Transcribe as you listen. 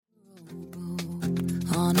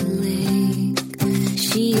on a lake.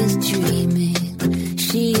 She is dreaming,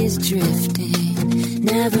 she is drifting,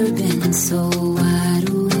 never been so wide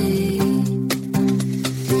awake.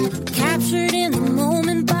 Captured in the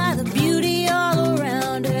moment by the beauty all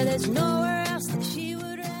around her, there's nowhere else that she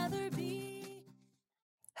would rather be.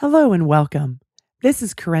 Hello and welcome. This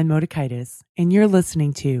is Karen Motikaitis, and you're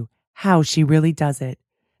listening to How She Really Does It,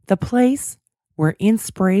 the place where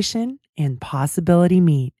inspiration and possibility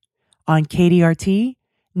meet on KDRT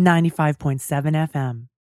 95.7 FM.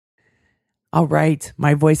 All right,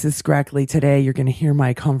 my voice is scrackly today. You're going to hear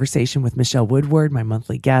my conversation with Michele Woodward, my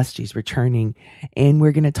monthly guest. She's returning, and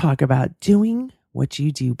we're going to talk about doing what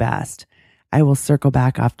you do best. I will circle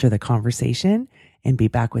back after the conversation and be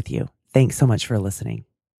back with you. Thanks so much for listening.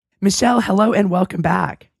 Michele, hello and welcome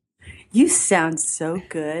back. You sound so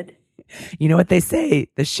good. You know what they say,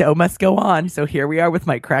 the show must go on. So here we are with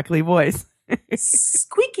my crackly voice.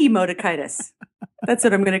 Squeaky Motikaitis. That's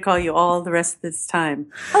what I'm going to call you all the rest of this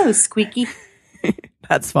time. Oh, Squeaky.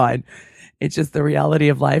 That's fine. It's just the reality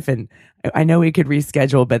of life. And I know we could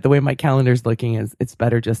reschedule, but the way my calendar's looking is it's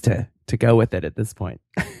better just to go with it at this point.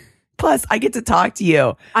 Plus, I get to talk to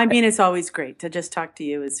you. I mean, it's always great to just talk to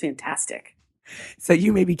you. It's fantastic. So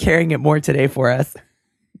you may be carrying it more today for us.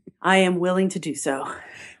 I am willing to do so.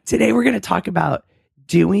 Today, we're going to talk about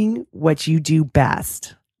doing what you do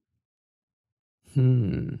best.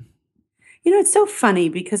 You know, it's so funny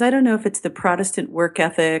because I don't know if it's the Protestant work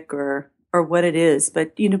ethic or what it is,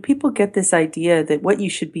 but, you know, people get this idea that what you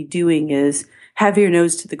should be doing is have your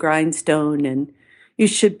nose to the grindstone and you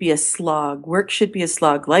should be a slog. Work should be a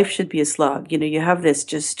slog. Life should be a slog. You know, you have this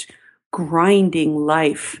just grinding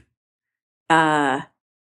life. And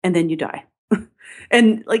then you die.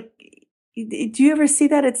 And like, do you ever see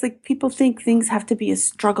that? It's like people think things have to be a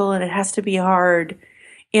struggle and it has to be hard.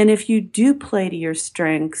 And if you do play to your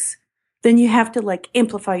strengths, then you have to like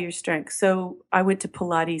amplify your strengths. So I went to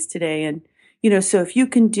Pilates today and, you know, so if you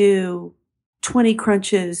can do 20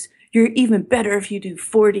 crunches, you're even better if you do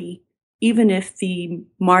 40, even if the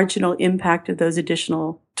marginal impact of those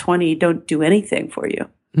additional 20 don't do anything for you.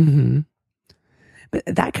 Mm-hmm. But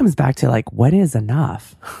that comes back to like, what is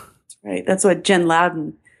enough? That's right. That's what Jen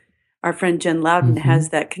Loudon, our friend Jen Loudon, has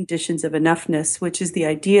that conditions of enoughness, which is the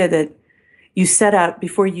idea that you set out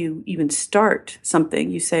before you even start something.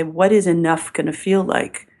 You say, what is enough going to feel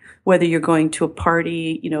like? Whether you're going to a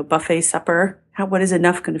party, you know, buffet supper, what is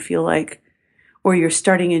enough going to feel like? Or you're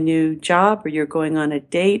starting a new job, or you're going on a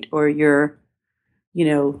date, or you're, you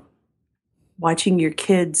know, watching your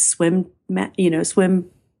kids swim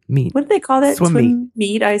meet. What do they call that? Swim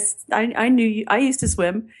meet. I knew I used to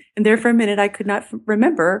swim, and there for a minute I could not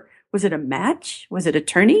remember. Was it a match? Was it a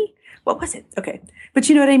tourney? What was it? Okay, but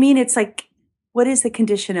you know what I mean. It's like, what is the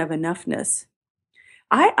condition of enoughness?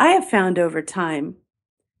 I have found over time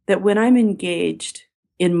that when I'm engaged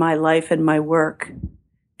in my life and my work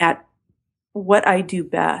at what I do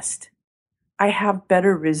best, I have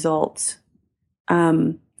better results,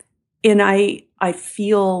 and I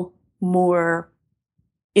feel more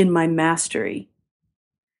in my mastery.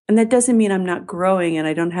 And that doesn't mean I'm not growing and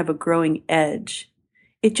I don't have a growing edge.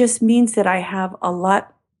 It just means that I have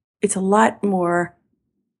it's a lot more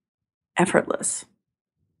effortless.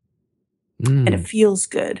 And it feels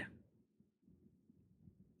good.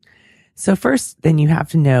 So first, then you have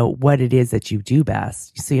to know what it is that you do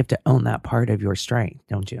best. So you have to own that part of your strength,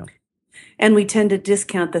 don't you? And we tend to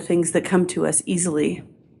discount the things that come to us easily.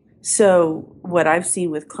 So what I've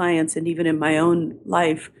seen with clients and even in my own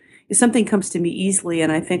life is something comes to me easily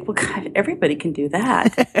and I think, well, God, everybody can do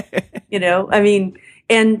that. You know, I mean,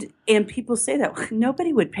 and people say that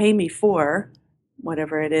nobody would pay me for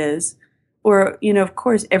whatever it is. Or, you know, of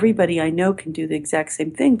course, everybody I know can do the exact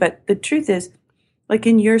same thing. But the truth is, like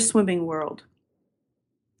in your swimming world,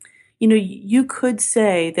 you know, you could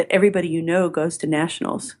say that everybody you know goes to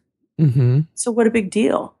nationals. Mm-hmm. So what a big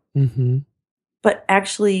deal. Mm-hmm. But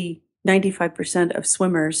actually, 95% of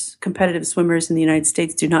swimmers, competitive swimmers in the United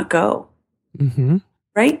States, do not go. Mm-hmm.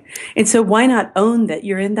 Right? And so why not own that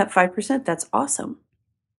you're in that 5%? That's awesome.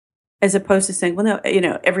 As opposed to saying, well, no, you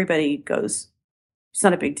know, everybody goes. It's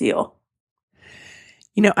not a big deal.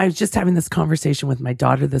 You know, I was just having this conversation with my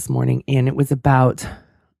daughter this morning, and it was about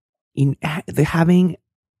having,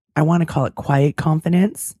 I want to call it quiet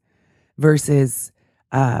confidence versus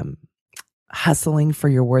hustling for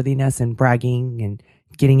your worthiness and bragging and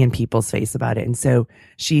getting in people's face about it. And so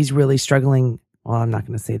she's really struggling. Well, I'm not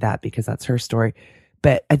going to say that because that's her story.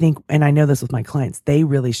 But I think, and I know this with my clients, they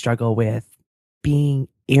really struggle with being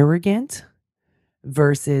arrogant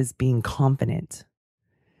versus being confident.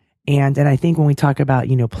 And I think when we talk about,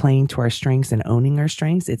 playing to our strengths and owning our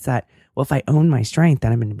strengths, it's that, well, if I own my strength,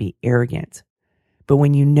 then I'm going to be arrogant. But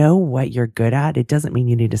when you know what you're good at, it doesn't mean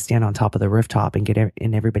you need to stand on top of the rooftop and get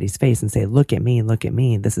in everybody's face and say, look at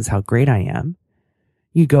me, this is how great I am.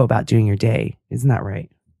 You go about doing your day. Isn't that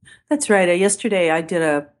right? That's right. Yesterday I did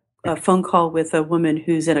a phone call with a woman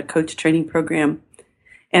who's in a coach training program,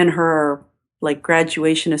 and her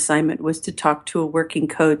graduation assignment was to talk to a working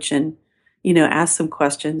coach and, ask some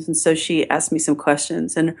questions. And so she asked me some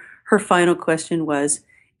questions, and her final question was,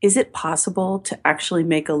 is it possible to actually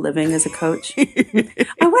make a living as a coach?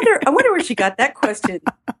 I wonder where she got that question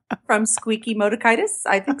from. Squeaky Motokitis?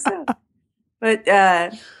 I think so. But,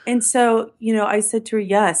 and so, I said to her,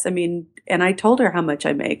 yes. I mean, and I told her how much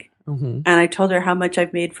I make. Mm-hmm. And I told her how much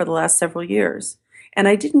I've made for the last several years. And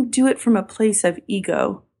I didn't do it from a place of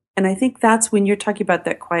ego. And I think that's when you're talking about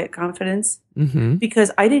that quiet confidence, mm-hmm.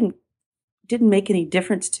 because I didn't make any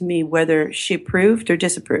difference to me whether she approved or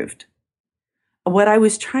disapproved. What I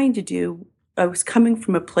was trying to do, I was coming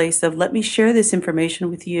from a place of, let me share this information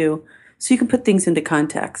with you so you can put things into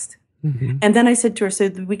context. Mm-hmm. And then I said to her, so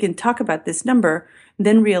that we can talk about this number, and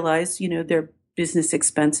then realize, there are business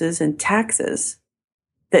expenses and taxes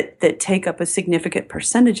that take up a significant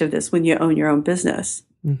percentage of this when you own your own business.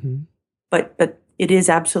 Mm-hmm. But it is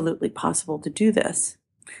absolutely possible to do this.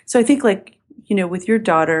 So I think with your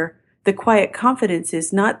daughter, the quiet confidence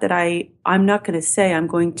is not that I'm not going to say I'm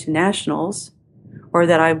going to nationals, or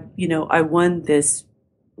that I won this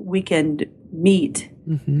weekend meet,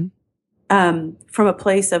 mm-hmm. From a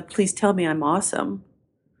place of, please tell me I'm awesome.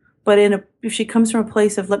 But if she comes from a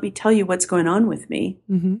place of, let me tell you what's going on with me,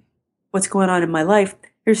 mm-hmm. what's going on in my life,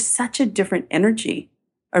 there's such a different energy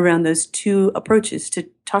around those two approaches to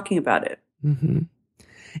talking about it. Mm-hmm.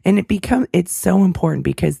 And it's so important,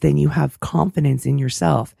 because then you have confidence in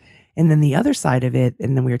yourself. And then the other side of it,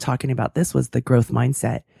 and then we were talking about this, was the growth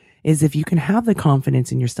mindset, is if you can have the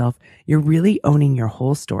confidence in yourself, you're really owning your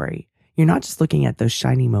whole story. You're not just looking at those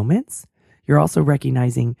shiny moments. You're also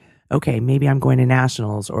recognizing, okay, maybe I'm going to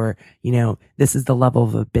nationals, or, this is the level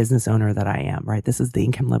of a business owner that I am, right? This is the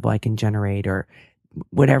income level I can generate, or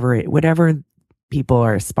whatever people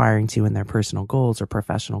are aspiring to in their personal goals or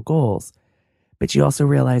professional goals. But you also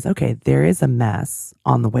realize, okay, there is a mess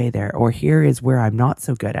on the way there, or here is where I'm not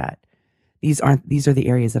so good at. These are the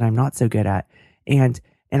areas that I'm not so good at. And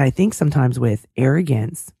I think sometimes with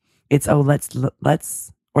arrogance, it's,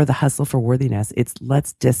 let's, or the hustle for worthiness, it's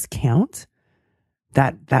let's discount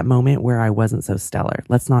that moment where I wasn't so stellar.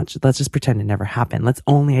 Let's just pretend it never happened. Let's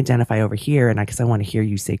only identify over here. And because I want to hear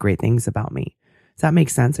you say great things about me. Does that make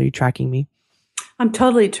sense? Are you tracking me? I'm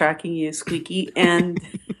totally tracking you, Squeaky. And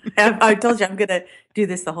I told you I'm going to do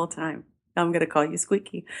this the whole time. I'm going to call you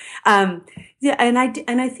Squeaky. Yeah. And I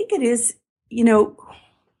think it is,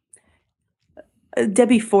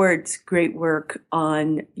 Debbie Ford's great work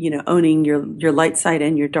on, owning your light side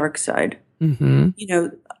and your dark side. Mm-hmm.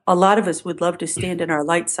 A lot of us would love to stand in our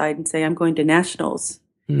light side and say, I'm going to nationals.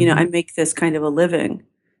 Mm-hmm. I make this kind of a living.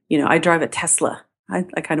 I drive a Tesla. I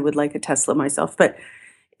kind of would like a Tesla myself, but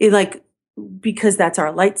because that's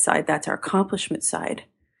our light side, that's our accomplishment side.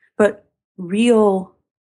 But real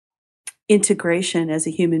integration as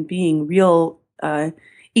a human being, real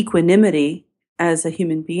equanimity as a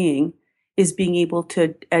human being, is being able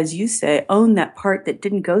to, as you say, own that part that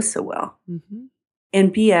didn't go so well, mm-hmm.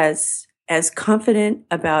 and be as confident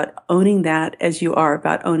about owning that as you are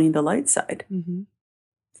about owning the light side. Mm-hmm.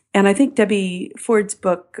 And I think Debbie Ford's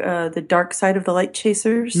book, The Dark Side of the Light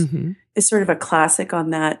Chasers, mm-hmm. is sort of a classic on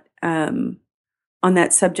that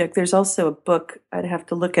subject. There's also a book, I'd have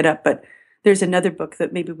to look it up, but there's another book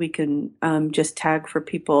that maybe we can just tag for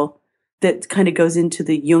people that kind of goes into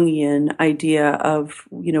the Jungian idea of,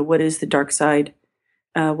 what is the dark side?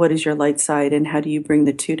 What is your light side, and how do you bring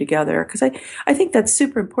the two together? Because I think that's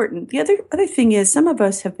super important. The other thing is, some of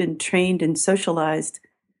us have been trained and socialized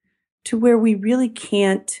to where we really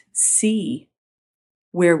can't see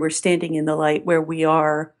where we're standing in the light, where we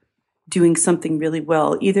are doing something really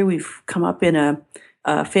well. Either we've come up in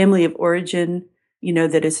a family of origin,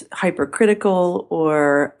 that is hypercritical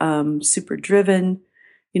or super driven,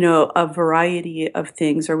 a variety of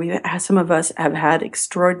things, or some of us have had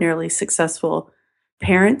extraordinarily successful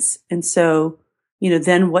parents. And so,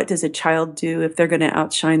 then what does a child do if they're going to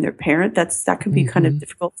outshine their parent? That can be mm-hmm. kind of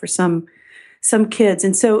difficult for some kids.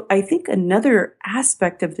 And so I think another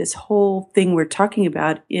aspect of this whole thing we're talking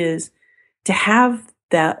about is to have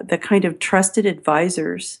the kind of trusted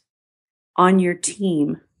advisors on your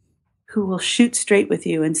team who will shoot straight with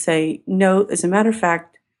you and say, no, as a matter of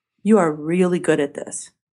fact, you are really good at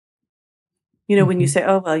this. When you say,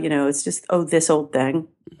 oh, well, it's just, oh, this old thing.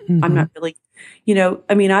 I'm not really,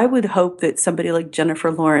 I would hope that somebody like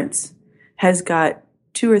Jennifer Lawrence has got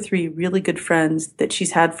 2 or 3 really good friends that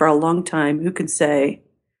she's had for a long time who can say,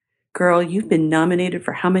 girl, you've been nominated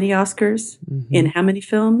for how many Oscars in how many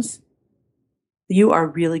films? You are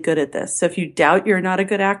really good at this. So if you doubt you're not a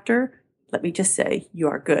good actor, let me just say you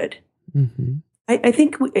are good. I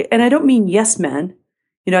think, and I don't mean yes men.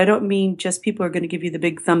 I don't mean just people who are going to give you the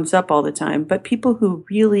big thumbs up all the time, but people who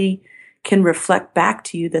really can reflect back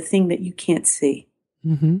to you the thing that you can't see.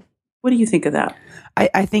 What do you think of that?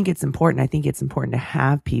 I think it's important. I think it's important to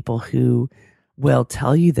have people who will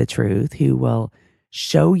tell you the truth, who will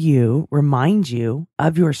show you, remind you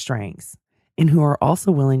of your strengths, and who are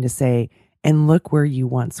also willing to say, and look where you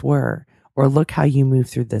once were, or look how you moved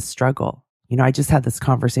through this struggle. I just had this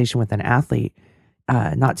conversation with an athlete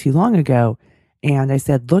not too long ago, and I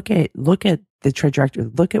said, look at the trajectory,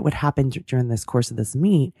 look at what happened during this course of this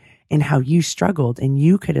meet and how you struggled, and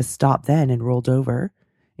you could have stopped then and rolled over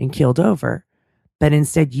and keeled over. But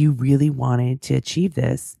instead you really wanted to achieve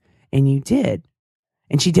this, and you did.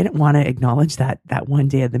 And she didn't want to acknowledge that one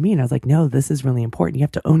day of the meet. I was like, no, this is really important. You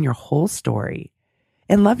have to own your whole story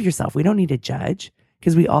and love yourself. We don't need to judge,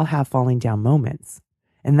 because we all have falling down moments.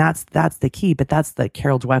 And that's the key. But that's the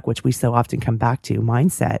Carol Dweck, which we so often come back to,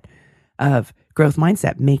 mindset of growth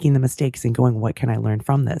mindset, making the mistakes and going, what can I learn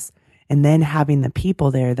from this? And then having the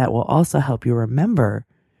people there that will also help you remember,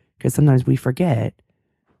 because sometimes we forget,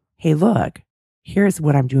 hey, look, here's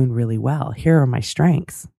what I'm doing really well. Here are my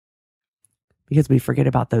strengths. Because we forget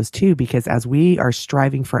about those too, because as we are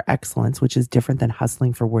striving for excellence, which is different than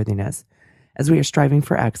hustling for worthiness, as we are striving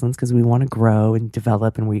for excellence because we want to grow and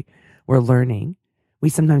develop and we're learning, we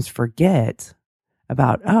sometimes forget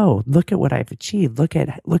about, oh, look at what I've achieved.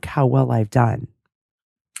 Look how well I've done.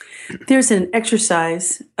 There's an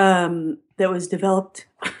exercise that was developed,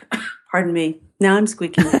 pardon me, now I'm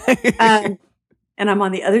squeaking, and I'm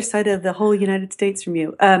on the other side of the whole United States from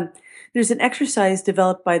you. There's an exercise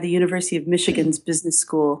developed by the University of Michigan's Business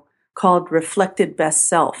School called Reflected Best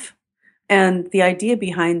Self. And the idea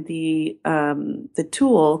behind the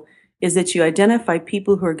tool is that you identify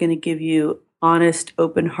people who are going to give you honest,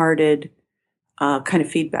 open-hearted kind of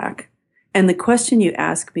feedback. And the question you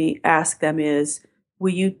ask them is,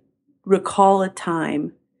 will you recall a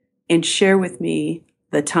time and share with me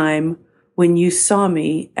the time when you saw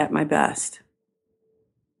me at my best?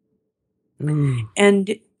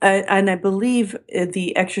 And I believe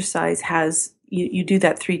the exercise has, you do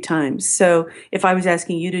that 3 times. So if I was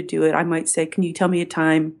asking you to do it, I might say, can you tell me a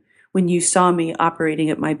time when you saw me operating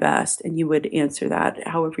at my best? And you would answer that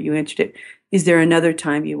however you answered it. Is there another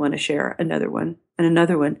time you want to share? Another one and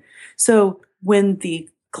another one. So when the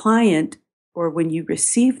client, or when you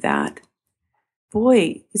receive that,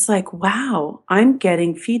 boy, it's like, wow, I'm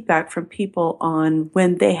getting feedback from people on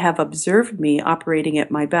when they have observed me operating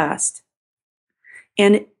at my best.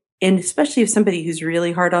 And especially if somebody who's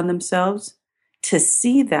really hard on themselves, to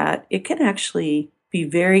see that, it can actually be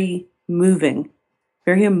very moving,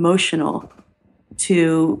 very emotional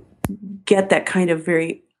to get that kind of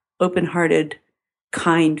very open-hearted,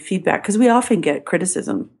 kind feedback. Because we often get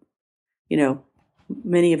criticism.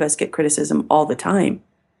 Many of us get criticism all the time,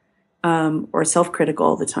 or self-critical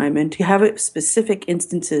all the time. And to have it specific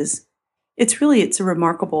instances, it's a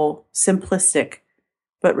remarkable, simplistic,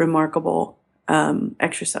 but remarkable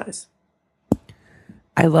exercise.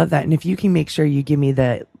 I love that. And if you can make sure you give me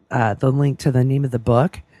the link to the name of the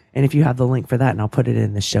book, and if you have the link for that, and I'll put it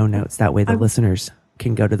in the show notes. That way the listeners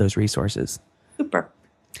can go to those resources. Super.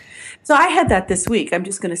 So I had that this week. I'm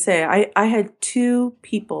just going to say, I had 2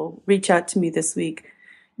 people reach out to me this week.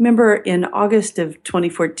 Remember in August of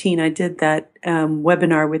 2014, I did that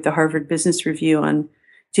webinar with the Harvard Business Review on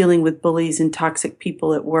dealing with bullies and toxic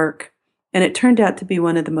people at work. And it turned out to be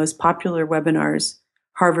one of the most popular webinars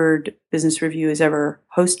Harvard Business Review has ever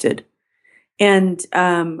hosted. And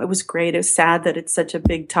it was great. It was sad that it's such a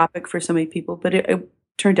big topic for so many people, but it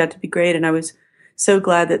turned out to be great. And I was so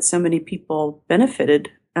glad that so many people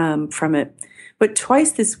benefited from it. But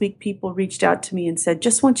twice this week, people reached out to me and said,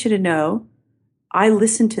 just want you to know, I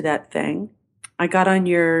listened to that thing. I got on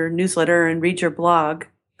your newsletter and read your blog.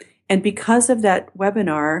 And because of that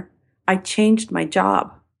webinar, I changed my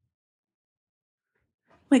job.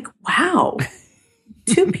 Like, wow.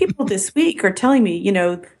 2 people this week are telling me,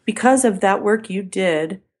 because of that work you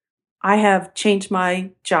did, I have changed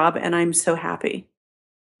my job and I'm so happy.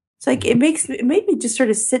 It's like, it made me just sort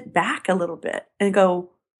of sit back a little bit and go,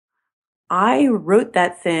 I wrote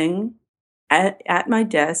that thing at my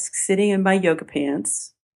desk, sitting in my yoga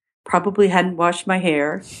pants, probably hadn't washed my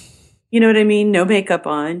hair, You know what I mean? No makeup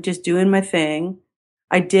on, just doing my thing.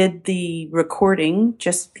 I did the recording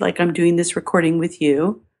just like I'm doing this recording with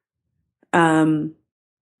you. And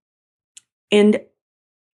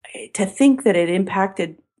to think that it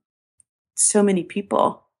impacted so many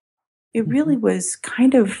people, it really was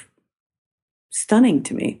kind of stunning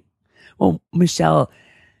to me. Well, Michele,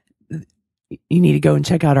 you need to go and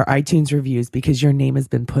check out our iTunes reviews because your name has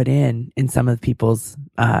been put in some of people's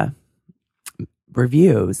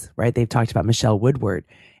reviews, right? They've talked about Michele Woodward.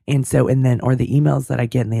 And so, or the emails that I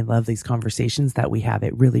get, and they love these conversations that we have,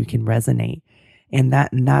 it really can resonate. And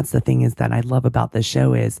that's the thing is that I love about this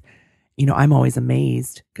show is, I'm always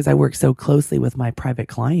amazed because I work so closely with my private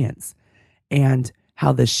clients and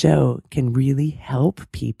how the show can really help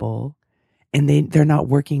people. And they're not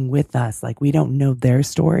working with us. Like we don't know their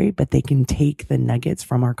story, but they can take the nuggets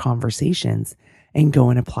from our conversations and go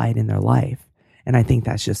and apply it in their life. And I think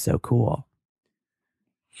that's just so cool.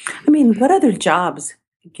 I mean, what other jobs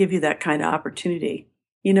give you that kind of opportunity?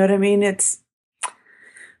 You know what I mean?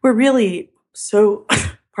 We're really so,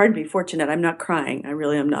 pardon me, fortunate. I'm not crying. I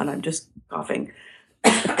really am not. I'm just coughing.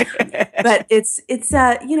 But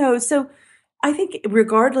so I think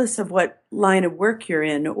regardless of what line of work you're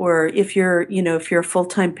in, or if you're a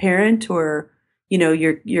full-time parent, or,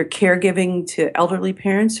 you're caregiving to elderly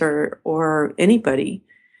parents or anybody,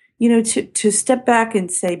 to step back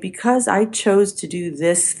and say, because I chose to do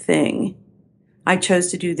this thing, I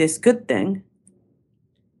chose to do this good thing,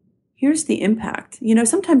 here's the impact.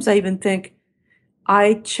 Sometimes I even think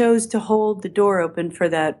I chose to hold the door open for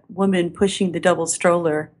that woman pushing the double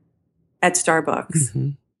stroller at Starbucks.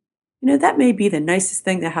 Mm-hmm. That may be the nicest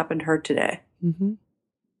thing that happened to her today. Mm-hmm.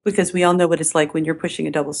 Because we all know what it's like when you're pushing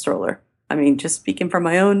a double stroller. I mean, just speaking from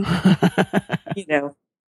my own,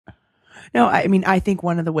 No, I mean, I think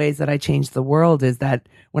one of the ways that I change the world is that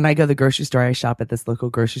when I go to the grocery store, I shop at this local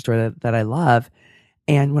grocery store that I love.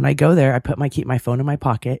 And when I go there, I keep my phone in my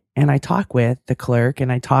pocket and I talk with the clerk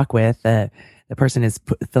and I talk with the person who's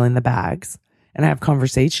filling the bags, and I have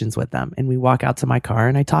conversations with them, and we walk out to my car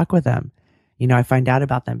and I talk with them. I find out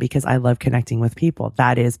about them because I love connecting with people.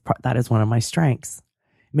 That is one of my strengths.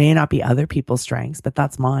 May not be other people's strengths, but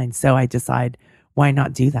that's mine. So I decide, why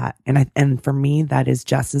not do that? And for me, that is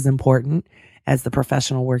just as important as the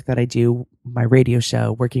professional work that I do, my radio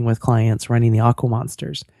show, working with clients, running the Aqua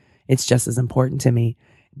Monsters. It's just as important to me.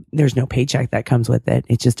 There's no paycheck that comes with it.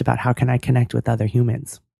 It's just about how can I connect with other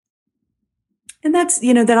humans. And that's,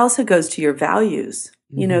 that also goes to your values.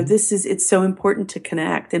 Mm-hmm. It's so important to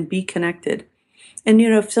connect and be connected. And,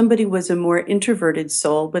 if somebody was a more introverted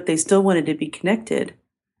soul, but they still wanted to be connected,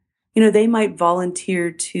 they might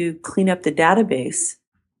volunteer to clean up the database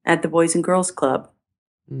at the Boys and Girls Club,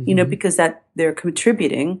 mm-hmm. Because that they're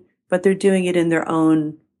contributing, but they're doing it in their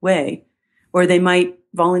own way. Or they might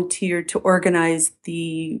volunteer to organize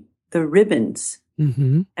the ribbons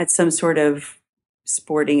mm-hmm. at some sort of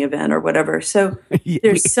sporting event or whatever. So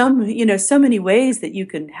there's so many ways that you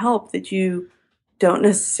can help that you don't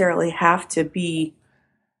necessarily have to be,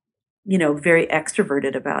 very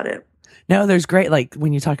extroverted about it. No, there's great, like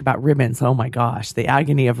when you talk about ribbons, oh my gosh, the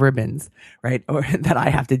agony of ribbons, right? Or that I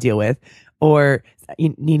have to deal with, or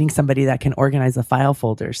needing somebody that can organize a file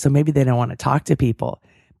folder. So maybe they don't want to talk to people,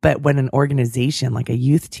 but when an organization like a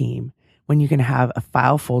youth team, when you can have a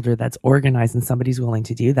file folder that's organized and somebody's willing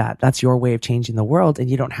to do that, that's your way of changing the world, and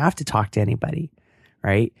you don't have to talk to anybody,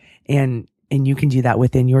 right? And you can do that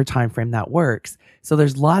within your time frame that works. So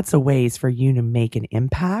there's lots of ways for you to make an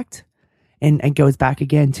impact. And it goes back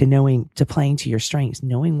again to playing to your strengths,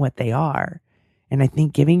 knowing what they are. And I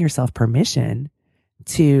think giving yourself permission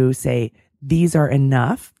to say, these are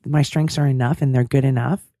enough. My strengths are enough and they're good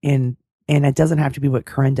enough. And it doesn't have to be what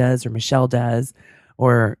Corinne does or Michele does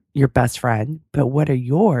or your best friend, but what are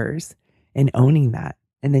yours, and owning that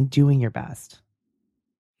and then doing your best.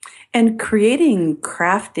 And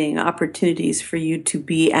crafting opportunities for you to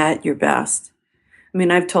be at your best. I mean,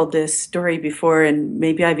 I've told this story before, and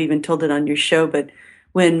maybe I've even told it on your show, but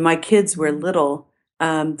when my kids were little,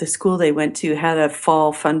 the school they went to had a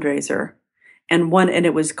fall fundraiser, and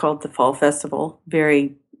it was called the Fall Festival,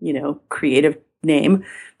 very, creative name,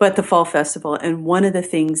 but the Fall Festival. And one of the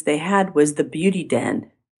things they had was the Beauty Den.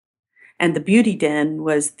 And the Beauty Den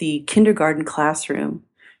was the kindergarten classroom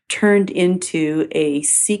turned into a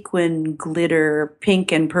sequin, glitter,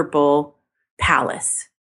 pink and purple palace.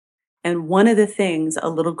 And one of the things a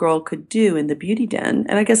little girl could do in the Beauty Den,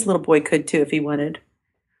 and I guess a little boy could too if he wanted,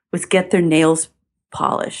 was get their nails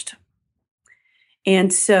polished.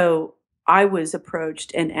 And so I was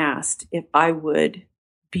approached and asked if I would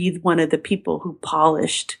be one of the people who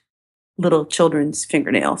polished little children's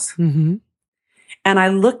fingernails. Mm-hmm. And I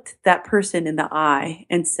looked that person in the eye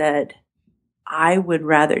and said, I would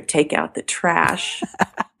rather take out the trash.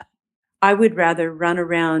 I would rather run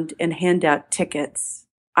around and hand out tickets.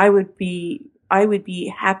 I would be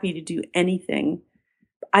happy to do anything.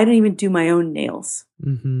 I don't even do my own nails.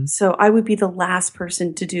 Mm-hmm. So I would be the last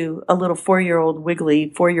person to do a little 4-year-old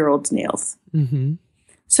wiggly 4-year-old's nails. Mm-hmm.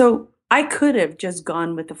 So I could have just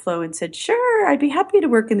gone with the flow and said, sure, I'd be happy to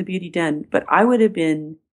work in the beauty den, but I would have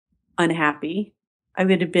been unhappy. I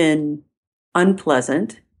would have been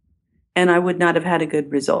unpleasant, and I would not have had a good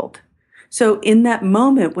result. So in that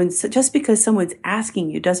moment, just because someone's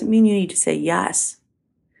asking you doesn't mean you need to say yes.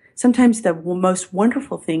 Sometimes the most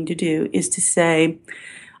wonderful thing to do is to say,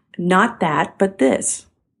 not that, but this.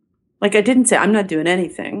 Like I didn't say, I'm not doing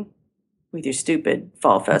anything with your stupid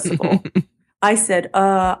fall festival. I said,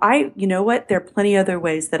 you know what? There are plenty other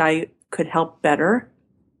ways that I could help better.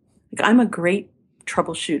 Like I'm a great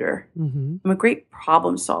troubleshooter. Mm-hmm. I'm a great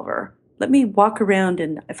problem solver. Let me walk around,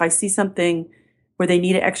 and if I see something where they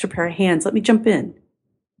need an extra pair of hands, let me jump in.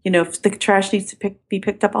 You know, if the trash needs to be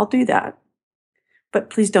picked up, I'll do that.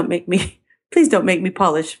 But please don't make me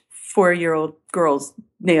polish 4-year-old girls'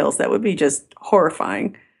 nails. That would be just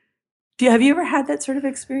horrifying. Have you ever had that sort of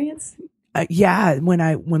experience? Yeah.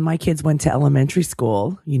 When my kids went to elementary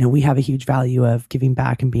school, you know, we have a huge value of giving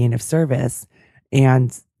back and being of service.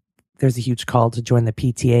 And there's a huge call to join the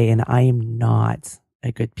PTA. And I am not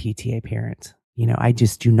a good PTA parent. You know, I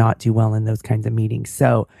just do not do well in those kinds of meetings.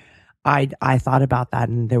 So I thought about that,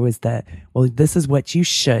 and there was this is what you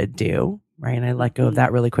should do. Right. And I let go of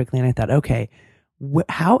that really quickly. And I thought, okay,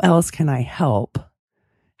 how else can I help?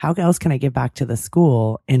 How else can I give back to the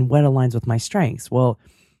school, and what aligns with my strengths? Well,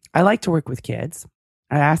 I like to work with kids.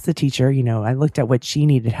 I asked the teacher, you know, I looked at what she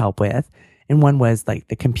needed help with. And one was like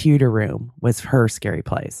the computer room was her scary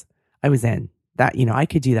place. I was in that, you know, I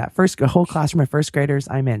could do that. A whole classroom of first graders,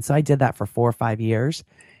 I'm in. So I did that for 4 or 5 years.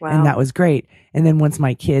 Wow. And that was great. And then once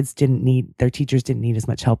my kids their teachers didn't need as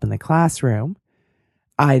much help in the classroom,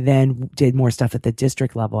 I then did more stuff at the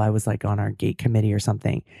district level. I was like on our gate committee or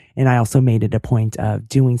something. And I also made it a point of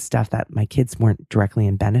doing stuff that my kids weren't directly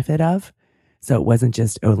in benefit of. So it wasn't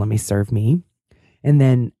just, oh, let me serve me. And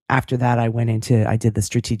then after that, I did the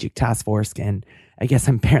strategic task force, and I guess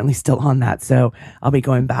I'm apparently still on that. So I'll be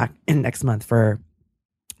going back in next month we're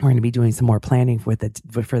going to be doing some more planning for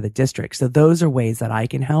the district. So those are ways that I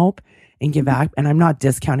can help and give back. And I'm not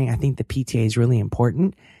discounting. I think the PTA is really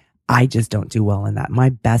important. I just don't do well in that. My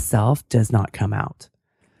best self does not come out.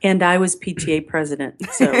 And I was PTA president.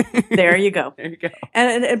 So there you go. There you go.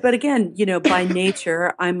 But again, you know, by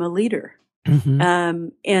nature, I'm a leader. Mm-hmm.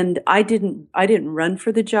 And I didn't run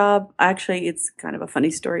for the job. Actually, it's kind of a funny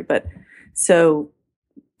story, but so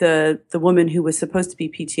the woman who was supposed to be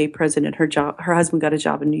PTA president, her husband got a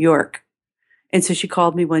job in New York. And so she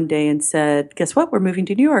called me one day and said, guess what? We're moving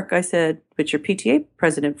to New York. I said, but you're PTA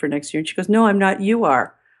president for next year. And she goes, no, I'm not. You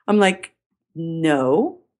are. I'm like,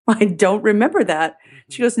 no, I don't remember that.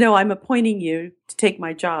 She goes, no, I'm appointing you to take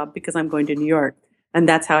my job because I'm going to New York. And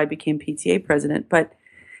that's how I became PTA president. But,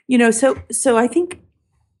 you know, so I think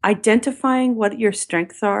identifying what your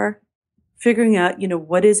strengths are, figuring out, you know,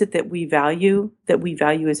 what is it that we value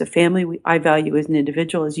as a family, I value as an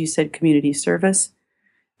individual, as you said, community service.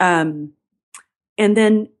 And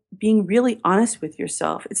then being really honest with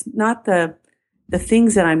yourself. It's not the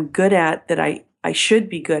things that I'm good at that I should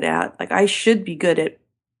be good at. Like I should be good at,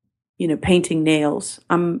 you know, painting nails.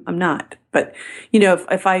 I'm not. But, you know,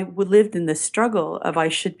 if I lived in the struggle of I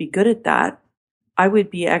should be good at that, I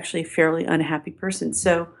would be actually a fairly unhappy person.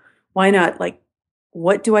 So why not, like,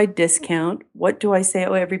 what do I discount? What do I say,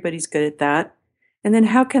 oh, everybody's good at that? And then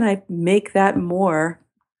how can I make that more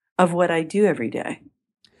of what I do every day?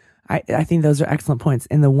 I think those are excellent points.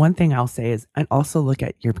 And the one thing I'll say is, and also look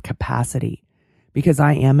at your capacity, because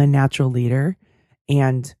I am a natural leader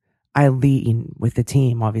and I lead with the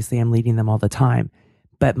team. Obviously, I'm leading them all the time.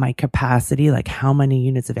 But my capacity, like how many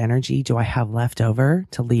units of energy do I have left over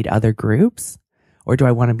to lead other groups? Or do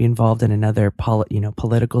I want to be involved in another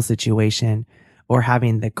political situation, or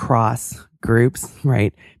having the cross groups,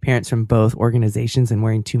 right? Parents from both organizations and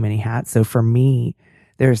wearing too many hats. So for me,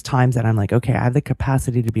 there's times that I'm like, okay, I have the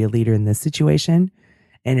capacity to be a leader in this situation.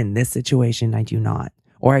 And in this situation, I do not,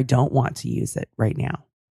 or I don't want to use it right now.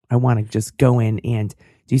 I want to just go in and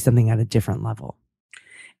do something at a different level.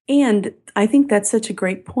 And I think that's such a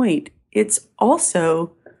great point. It's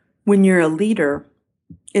also, when you're a leader,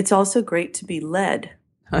 it's also great to be led.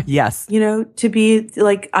 Yes. You know, to be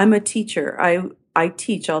like, I'm a teacher. I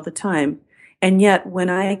teach all the time. And yet when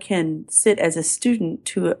I can sit as a student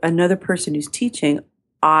to another person who's teaching,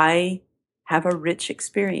 I have a rich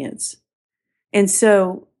experience. And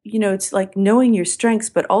so, it's like knowing your strengths,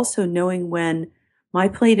 but also knowing when my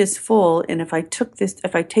plate is full. And if I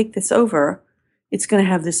take this over, it's going to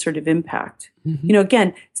have this sort of impact. Mm-hmm.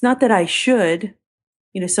 Again, it's not that I should,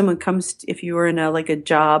 someone comes, if you were in a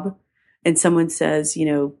job and someone says,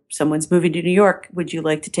 someone's moving to New York, would you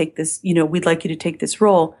like to take this, we'd like you to take this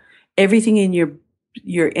role. Everything in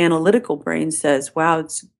your analytical brain says, wow,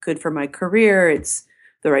 it's good for my career. It's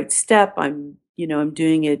the right step. I'm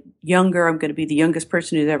doing it younger. I'm going to be the youngest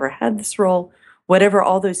person who's ever had this role, whatever,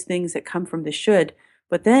 all those things that come from the should.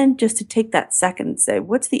 But then just to take that second and say,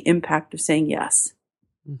 what's the impact of saying yes?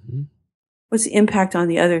 Mm-hmm. What's the impact on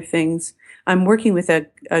the other things? I'm working with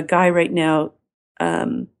a guy right now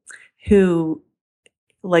who,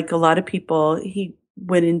 like a lot of people, he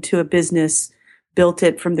went into a business, built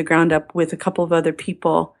it from the ground up with a couple of other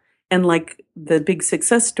people. And like the big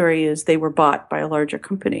success story is they were bought by a larger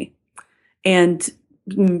company and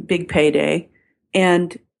big payday.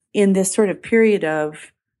 And in this sort of period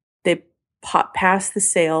of they pass the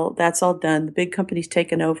sale, that's all done. The big company's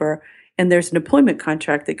taken over and there's an employment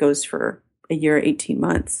contract that goes for a year, 18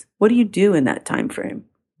 months. What do you do in that time frame?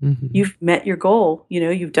 Mm-hmm. You've met your goal,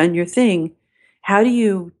 you've done your thing. How do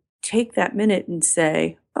you take that minute and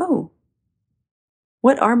say, oh,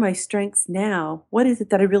 what are my strengths now? What is it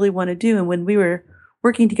that I really want to do? And when we were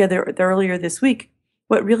working together earlier this week,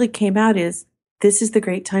 what really came out is this is the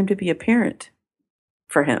great time to be a parent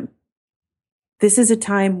for him. This is a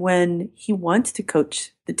time when he wants to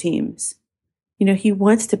coach the teams. He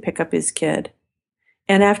wants to pick up his kid.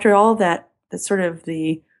 And after all that, that's sort of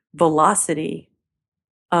the velocity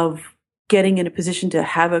of getting in a position to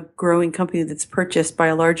have a growing company that's purchased by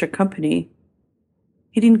a larger company,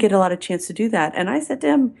 he didn't get a lot of chance to do that. And I said to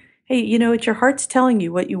him, hey, it's your heart's telling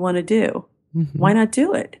you what you want to do. Mm-hmm. Why not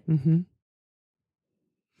do it? Mm-hmm.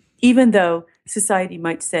 Even though society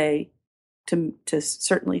might say to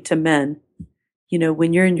certainly to men,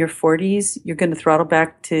 when you're in your 40s, you're going to throttle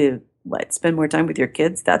back to spend more time with your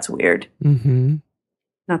kids. That's weird. Mm-hmm.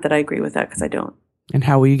 Not that I agree with that because I don't. And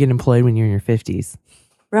how will you get employed when you're in your 50s?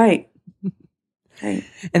 Right. Right.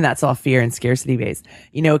 And that's all fear and scarcity based.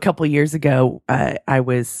 A couple of years ago, there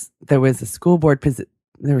was a school board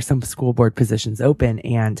there were some school board positions open,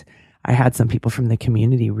 and I had some people from the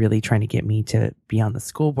community really trying to get me to be on the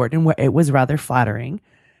school board, and it was rather flattering.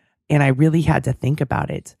 And I really had to think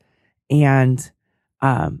about it. And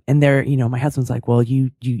there, my husband's like, well,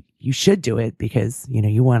 you should do it because,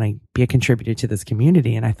 you want to be a contributor to this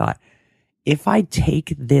community. And I thought, if I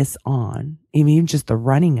take this on, even just the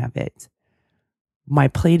running of it, my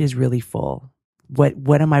plate is really full.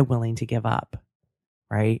 What am I willing to give up?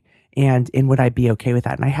 Right. And would I be okay with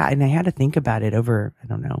that? And I had to think about it over, I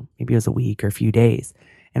don't know, maybe it was a week or a few days.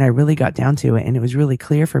 And I really got down to it. And it was really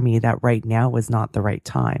clear for me that right now was not the right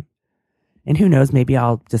time. And who knows, maybe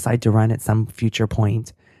I'll decide to run at some future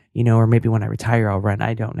point, or maybe when I retire, I'll run.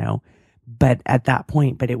 I don't know. But at that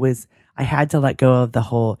point, I had to let go of the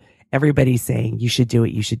whole, everybody's saying, you should do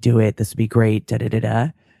it. This would be great. Da, da, da, da.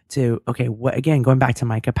 To, okay, again, going back to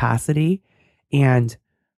my capacity. And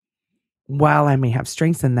while I may have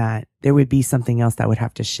strengths in that, there would be something else that would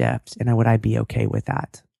have to shift. And would I be okay with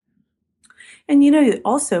that? And,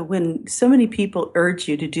 also when so many people urge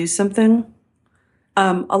you to do something,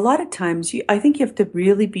 a lot of times I think you have to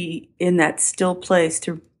really be in that still place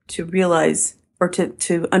to realize or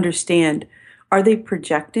to understand, are they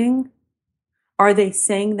projecting? Are they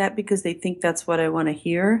saying that because they think that's what I want to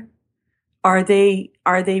hear? Are they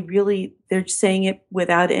really, they're saying it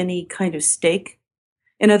without any kind of stake?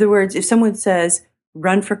 In other words, if someone says,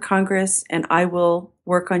 run for Congress and I will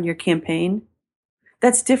work on your campaign,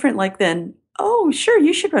 that's different than, oh, sure,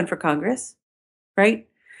 you should run for Congress, right?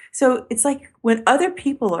 So it's like when other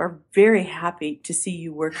people are very happy to see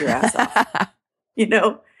you work your ass off,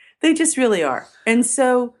 they just really are. And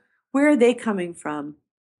so where are they coming from?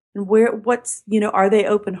 And are they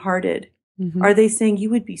open-hearted? Mm-hmm. Are they saying you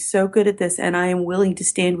would be so good at this and I am willing to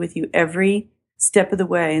stand with you every step of the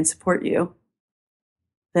way and support you?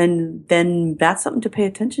 Then that's something to pay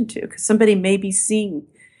attention to, because somebody may be seeing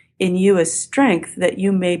in you a strength that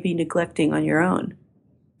you may be neglecting on your own.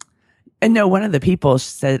 And no, one of the people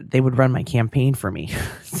said they would run my campaign for me.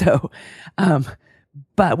 So,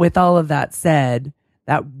 but with all of that said,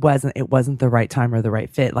 it wasn't the right time or the right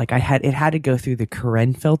fit. Like it had to go through the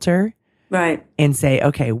Corinne filter. Right. And say,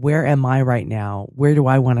 okay, where am I right now? Where do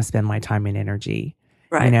I want to spend my time and energy?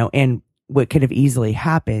 Right. And what could have easily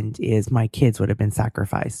happened is my kids would have been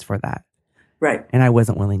sacrificed for that. Right. And I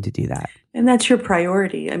wasn't willing to do that. And that's your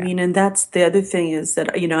priority. I mean, and that's the other thing is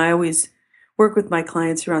that, I always work with my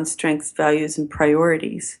clients around strengths, values, and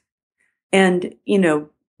priorities. And,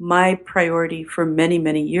 my priority for many,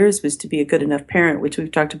 many years was to be a good enough parent, which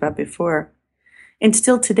we've talked about before. And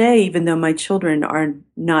still today, even though my children are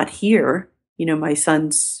not here, my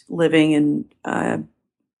son's living in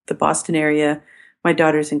the Boston area, my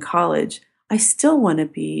daughter's in college, I still want to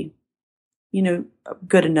be, a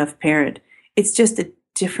good enough parent. It's just a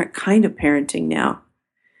different kind of parenting now.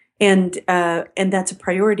 And that's a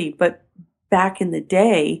priority. But back in the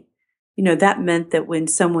day, that meant that when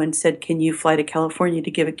someone said, can you fly to California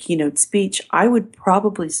to give a keynote speech? I would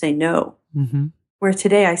probably say no. Mm-hmm. Where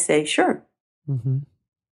today I say, sure. Mm-hmm.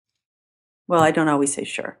 Well, I don't always say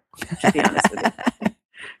sure, to be honest with you.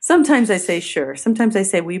 Sometimes I say sure. Sometimes I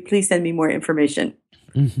say, will you please send me more information?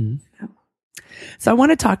 Mm-hmm. So I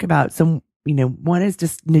want to talk about some, one is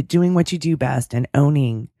just doing what you do best and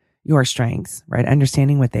owning your strengths, right?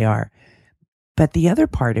 Understanding what they are. But the other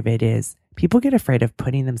part of it is people get afraid of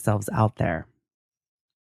putting themselves out there.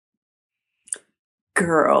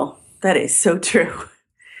 Girl, that is so true.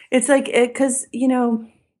 It's like, because,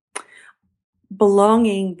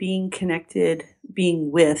 belonging, being connected, being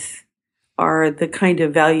with are the kind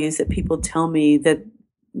of values that people tell me, that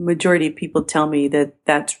majority of people tell me that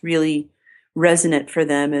that's really resonant for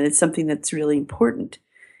them. And it's something that's really important.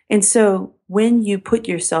 And so when you put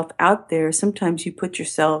yourself out there, sometimes you put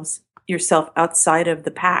yourself outside of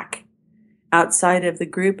the pack, outside of the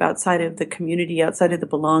group, outside of the community, outside of the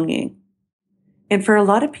belonging. And for a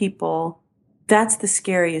lot of people, that's the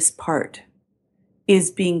scariest part,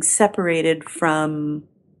 is being separated from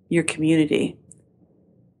your community.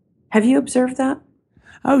 Have you observed that?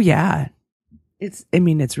 Oh, yeah. It's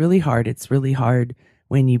really hard. It's really hard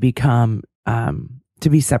when you become, to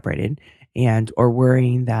be separated or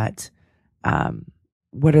worrying that,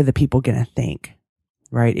 what are the people going to think,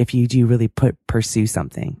 right? If you do really pursue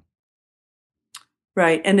something.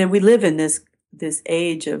 Right. And then we live in this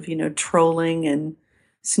age of, trolling and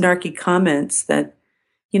snarky comments that,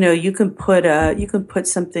 you can put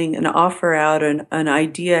something, an offer out, an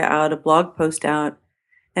idea out, a blog post out,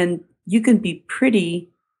 and you can be pretty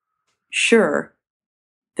sure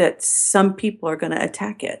that some people are going to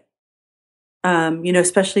attack it.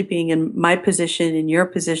 Especially being in my position, in your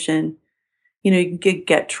position, you can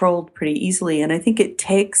get trolled pretty easily. And I think it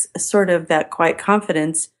takes a sort of that quiet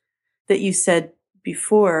confidence that you said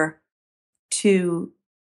before to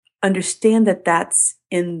understand that that's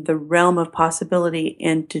in the realm of possibility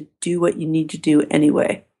and to do what you need to do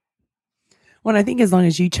anyway. Well, I think as long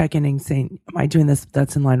as you check in and say, am I doing this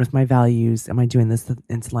that's in line with my values? Am I doing this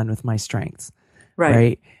that's in line with my strengths?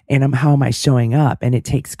 Right. And how am I showing up? And it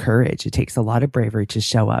takes courage. It takes a lot of bravery to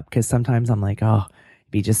show up, because sometimes I'm like, oh,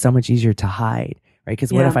 it'd be just so much easier to hide. Right.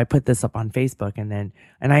 Because what if I put this up on Facebook and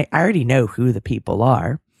I already know who the people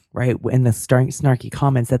are, right? In the snarky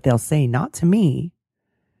comments that they'll say, not to me,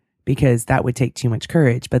 because that would take too much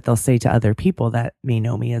courage, but they'll say to other people that may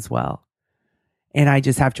know me as well. And I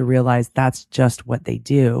just have to realize that's just what they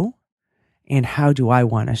do. And how do I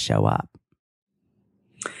want to show up?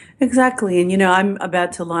 Exactly. And, I'm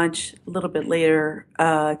about to launch a little bit later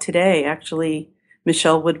today, actually,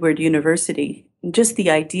 Michele Woodward University. And just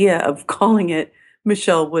the idea of calling it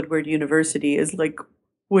Michele Woodward University is like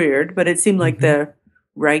weird, but it seemed like the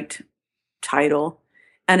right title.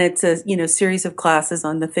 And it's a, series of classes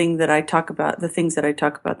on the things that I talk about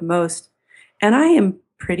the most. And I am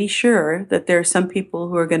pretty sure that there are some people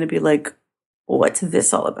who are going to be like, what's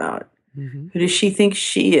this all about? Mm-hmm. Who does she think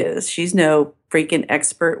she is? She's no freaking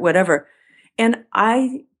expert, whatever. And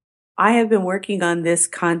I have been working on this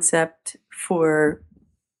concept for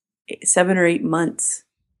 7 or 8 months.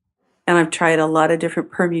 And I've tried a lot of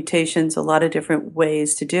different permutations, a lot of different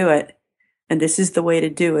ways to do it. And this is the way to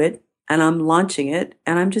do it. And I'm launching it.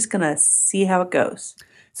 And I'm just going to see how it goes.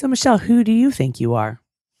 So, Michele, who do you think you are?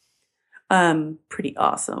 Pretty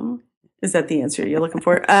awesome. Is that the answer you're looking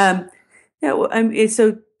for?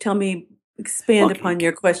 So tell me, expand upon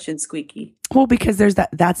your question, Squeaky. Well, because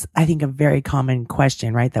that's, I think, a very common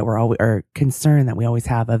question, right? That we're always, or concern that we always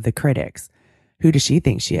have of the critics. Who does she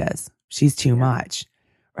think she is? She's too much,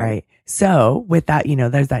 right? So with that,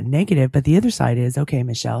 there's that negative, but the other side is, okay,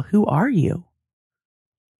 Michele, who are you?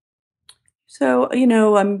 So,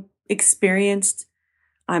 I'm experienced.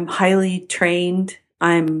 I'm highly trained.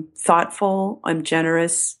 I'm thoughtful. I'm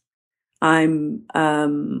generous. I'm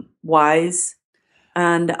wise.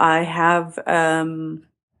 And I have,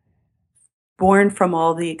 born from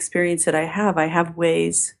all the experience that I have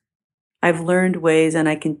ways. I've learned ways, and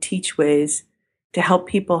I can teach ways to help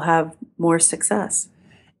people have more success.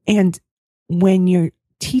 And when you're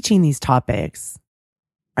teaching these topics,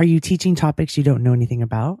 are you teaching topics you don't know anything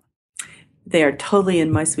about? They are totally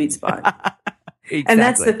in my sweet spot. And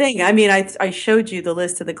that's the Exactly. thing. I mean, I showed you the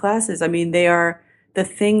list of the classes. I mean, they are the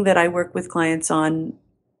thing that I work with clients on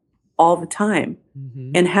all the time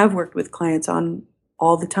Hmm. and have worked with clients on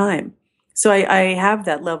all the time. So I have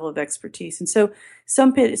that level of expertise. And so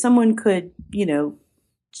someone could,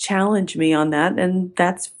 challenge me on that, and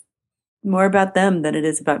that's more about them than it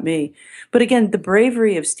is about me. But again, the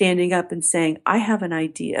bravery of standing up and saying, I have an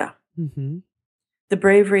idea. Hmm. The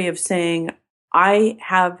bravery of saying, I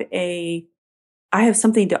have I have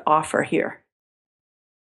something to offer here.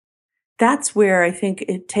 That's where I think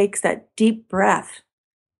it takes that deep breath,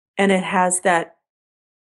 and it has the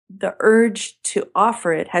urge to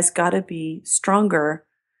offer it has got to be stronger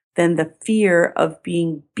than the fear of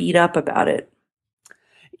being beat up about it.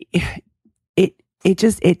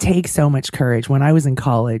 It takes so much courage. When I was in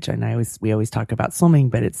college, and we always talk about swimming,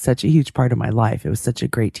 but it's such a huge part of my life. It was such a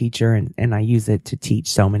great teacher, and I use it to teach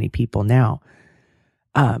so many people now.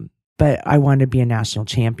 But I wanted to be a national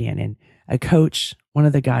champion, and a coach, one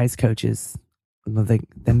of the guys coaches,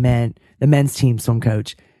 the men's team swim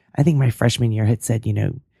coach, I think my freshman year had said,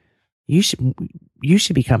 you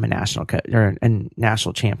should become a national coach or a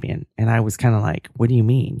national champion. And I was kind of like, what do you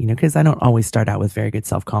mean? Because I don't always start out with very good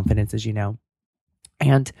self-confidence, as you know.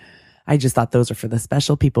 And I just thought those are for the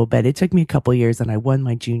special people. But it took me a couple years, and I won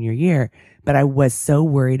my junior year. But I was so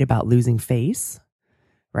worried about losing face,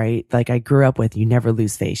 right? Like I grew up with, you never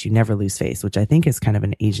lose face, which I think is kind of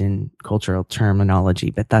an Asian cultural terminology,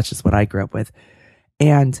 but that's just what I grew up with.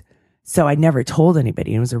 And so I never told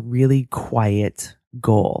anybody. It was a really quiet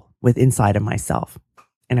goal with inside of myself.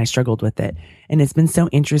 And I struggled with it. And it's been so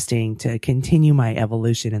interesting to continue my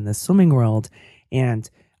evolution in the swimming world. And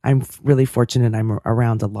I'm really fortunate. I'm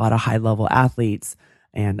around a lot of high level athletes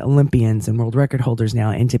and Olympians and world record holders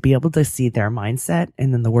now. And to be able to see their mindset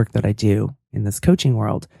and then the work that I do in this coaching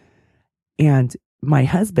world. And my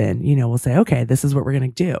husband, will say, okay, this is what we're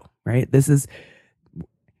going to do, right? This is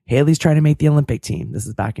Haley's trying to make the Olympic team. This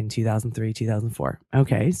is back in 2003, 2004.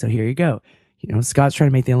 Okay. So here you go. Scott's trying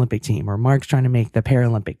to make the Olympic team, or Mark's trying to make the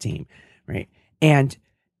Paralympic team, right?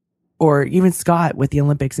 Or even Scott with the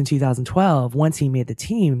Olympics in 2012, once he made the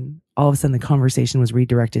team, all of a sudden the conversation was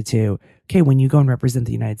redirected to, okay, when you go and represent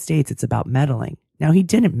the United States, it's about medaling. Now he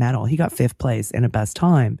didn't medal. He got 5th place and a best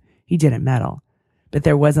time. He didn't medal, but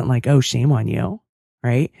there wasn't like, oh, shame on you.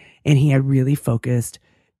 Right. And he had really focused,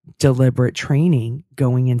 deliberate training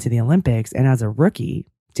going into the Olympics. And as a rookie,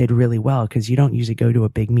 did really well, because you don't usually go to a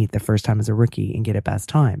big meet the first time as a rookie and get a best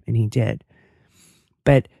time. And he did.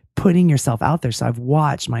 But putting yourself out there. So I've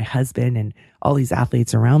watched my husband and all these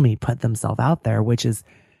athletes around me put themselves out there, which has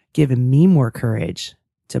given me more courage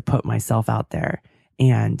to put myself out there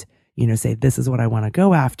and, say, this is what I want to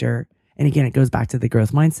go after. And again, it goes back to the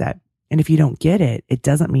growth mindset. And if you don't get it, it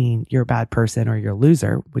doesn't mean you're a bad person or you're a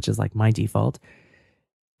loser, which is like my default.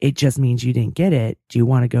 It just means you didn't get it. Do you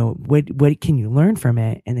want to go, what can you learn from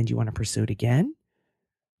it? And then do you want to pursue it again?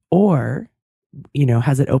 Or,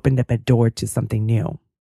 has it opened up a door to something new?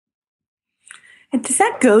 And does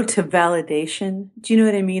that go to validation? Do you know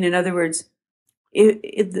what I mean? In other words,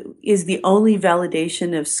 is the only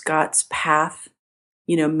validation of Scott's path,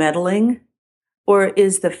 medaling? Or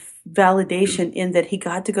is the validation in that he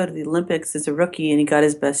got to go to the Olympics as a rookie and he got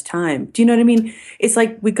his best time? Do you know what I mean? It's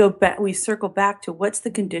like we circle back to what's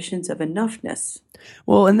the conditions of enoughness.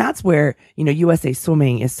 Well, and that's where, USA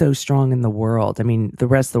Swimming is so strong in the world. I mean, the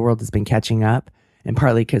rest of the world has been catching up, and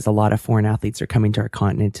partly because a lot of foreign athletes are coming to our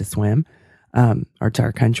continent to swim, or to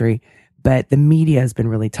our country. But the media has been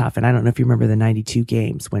really tough. And I don't know if you remember the 92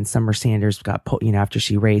 games when Summer Sanders got pulled, after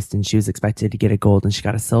she raced and she was expected to get a gold and she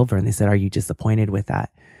got a silver. And they said, are you disappointed with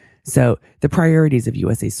that? So the priorities of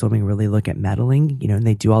USA Swimming really look at medaling, and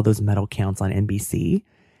they do all those medal counts on NBC.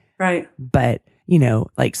 Right. But,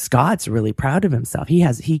 like Scott's really proud of himself.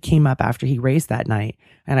 He came up after he raced that night,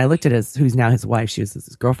 and I looked at who's now his wife. She was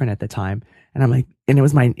his girlfriend at the time. And I'm like, and it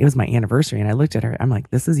was my anniversary. And I looked at her, I'm like,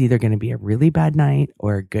 this is either going to be a really bad night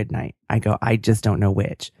or a good night. I go, I just don't know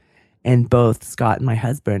which. And both Scott and my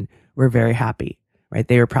husband were very happy, right?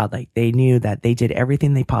 They were proud. Like they knew that they did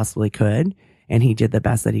everything they possibly could, and he did the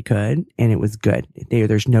best that he could. And it was good.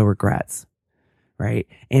 There's no regrets. Right.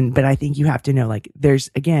 But I think you have to know, like,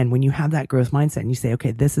 again, when you have that growth mindset and you say,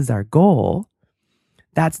 okay, this is our goal,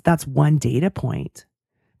 that's one data point.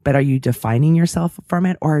 But are you defining yourself from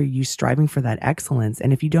it, or are you striving for that excellence?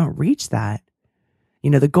 And if you don't reach that,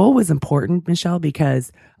 the goal was important, Michele,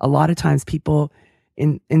 because a lot of times people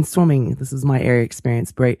in swimming, this is my area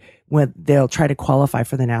experience, right? When they'll try to qualify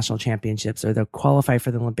for the national championships or they'll qualify for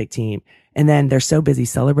the Olympic team. And then they're so busy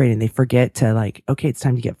celebrating, they forget to like, okay, it's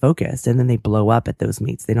time to get focused. And then they blow up at those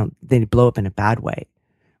meets. They blow up in a bad way,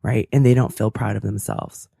 right? And they don't feel proud of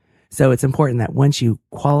themselves. So it's important that once you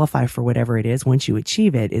qualify for whatever it is, once you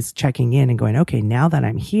achieve it, is checking in and going, okay, now that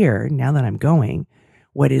I'm here, now that I'm going,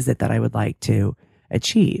 what is it that I would like to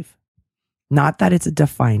achieve? Not that it's a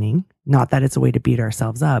defining, not that it's a way to beat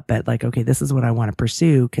ourselves up, but like, okay, this is what I want to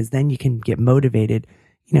pursue. Cause then you can get motivated,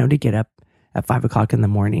 to get up at 5 o'clock in the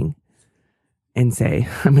morning and say,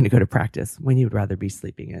 I'm going to go to practice when you would rather be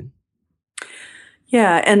sleeping in.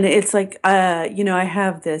 Yeah. And it's like, I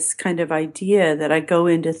have this kind of idea that I go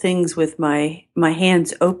into things with my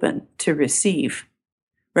hands open to receive.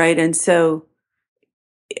 Right. And so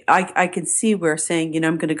I can see where saying,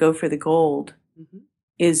 I'm going to go for the gold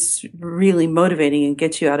is really motivating and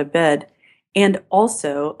gets you out of bed. And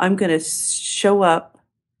also I'm going to show up,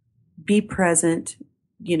 be present,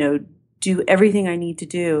 do everything I need to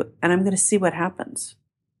do, and I'm going to see what happens.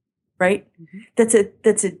 Right? Mm-hmm.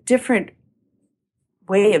 That's a different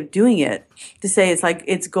way of doing it, to say it's like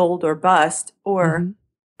it's gold or bust, or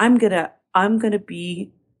I'm going to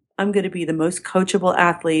be the most coachable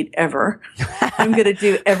athlete ever. I'm going to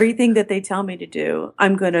do everything that they tell me to do.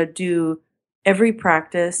 I'm going to do every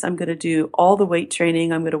practice. I'm going to do all the weight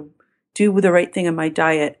training. I'm going to do the right thing on my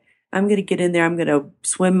diet. I'm going to get in there. I'm going to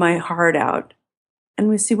swim my heart out, and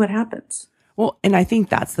we'll see what happens. Well, and I think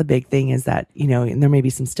that's the big thing is that, and there may be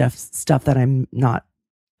some stuff that I'm not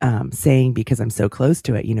saying because I'm so close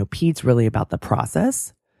to it. Pete's really about the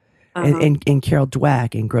process. And Carol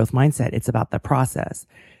Dweck in growth mindset, it's about the process.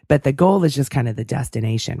 But the goal is just kind of the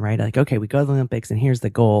destination, right? Like, okay, we go to the Olympics and here's the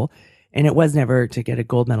goal. And it was never to get a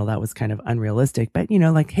gold medal. That was kind of unrealistic. But,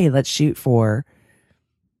 like, hey, let's shoot for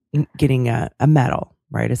getting a medal,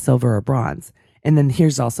 right? A silver or bronze. And then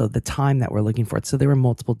here's also the time that we're looking for. So there were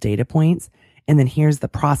multiple data points. And then here's the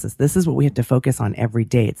process. This is what we have to focus on every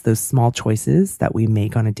day. It's those small choices that we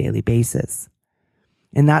make on a daily basis.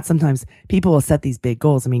 And that sometimes people will set these big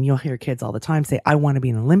goals. I mean, you'll hear kids all the time say, I want to be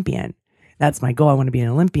an Olympian. That's my goal. I want to be an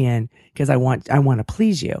Olympian because I want to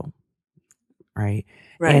please you. Right.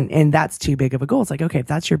 And that's too big of a goal. It's like, okay, if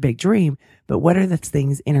that's your big dream, but what are the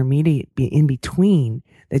things intermediate in between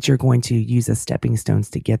that you're going to use as stepping stones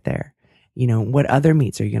to get there? What other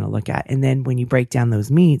meets are you going to look at? And then when you break down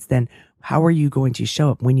those meets, then how are you going to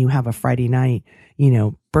show up when you have a Friday night,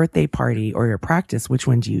 birthday party or your practice? Which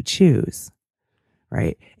one do you choose?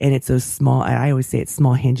 Right. And it's those small, I always say it's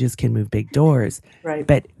small hinges can move big doors. Right.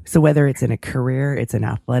 But so whether it's in a career, it's in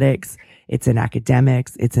athletics, it's in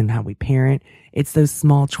academics, it's in how we parent, it's those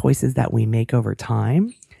small choices that we make over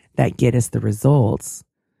time that get us the results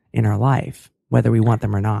in our life, whether we want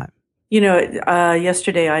them or not.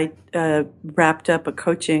 Yesterday I wrapped up a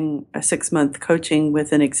 6-month coaching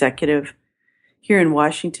with an executive here in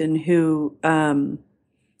Washington who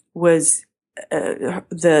was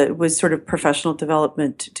sort of professional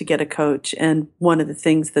development to get a coach. And one of the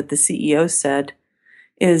things that the CEO said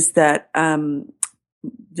is that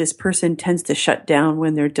this person tends to shut down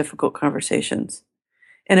when there are difficult conversations.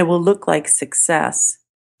 And it will look like success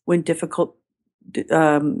when difficult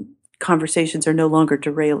conversations are no longer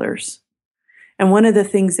derailers. And one of the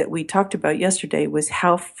things that we talked about yesterday was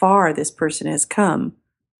how far this person has come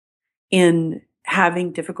in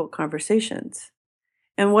having difficult conversations.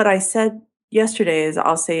 And what I said yesterday is,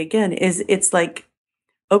 I'll say again, is it's like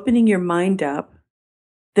opening your mind up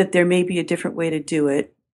that there may be a different way to do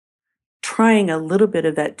it, trying a little bit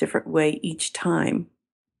of that different way each time.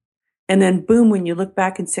 And then boom, when you look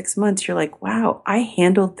back in 6 months, you're like, wow, I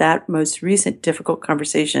handled that most recent difficult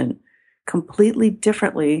conversation completely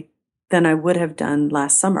differently than I would have done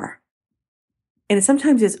last summer. And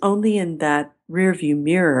sometimes it's only in that rearview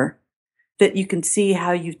mirror that you can see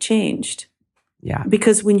how you've changed. Yeah.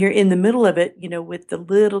 Because when you're in the middle of it, with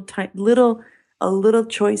the a little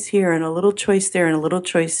choice here and a little choice there and a little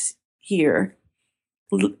choice here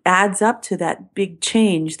adds up to that big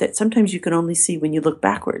change that sometimes you can only see when you look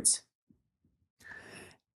backwards.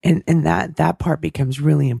 And that part becomes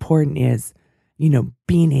really important is,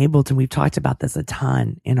 being able to, we've talked about this a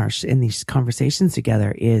ton in these conversations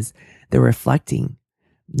together, is the reflecting,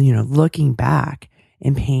 looking back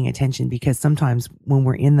and paying attention, because sometimes when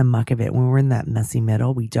we're in the muck of it, when we're in that messy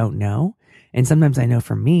middle, we don't know. And sometimes I know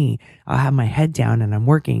for me, I'll have my head down and I'm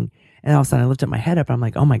working, and all of a sudden I lift up my head up and I'm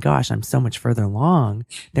like, oh my gosh, I'm so much further along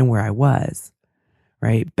than where I was.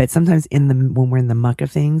 Right. But sometimes when we're in the muck of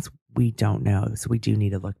things, we don't know. So we do need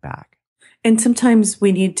to look back. And sometimes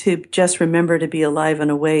we need to just remember to be alive and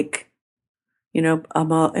awake.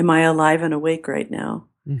 Am I alive and awake right now?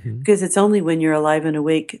 Mm-hmm. Because it's only when you're alive and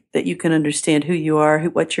awake that you can understand who you are,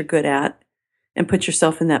 what you're good at, and put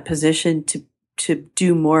yourself in that position to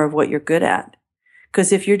do more of what you're good at.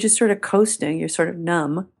 Because if you're just sort of coasting, you're sort of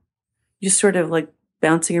numb, you're sort of like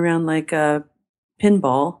bouncing around like a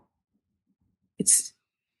pinball, it's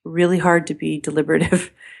really hard to be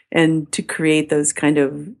deliberative and to create those kind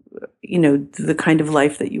of, the kind of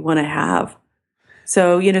life that you want to have.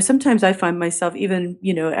 So, sometimes I find myself, even,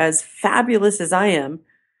 as fabulous as I am,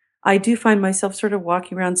 I do find myself sort of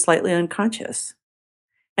walking around slightly unconscious.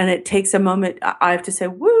 And it takes a moment. I have to say,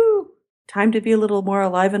 woo, time to be a little more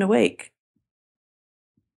alive and awake.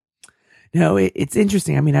 No, it's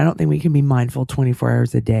interesting. I mean, I don't think we can be mindful 24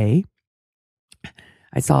 hours a day.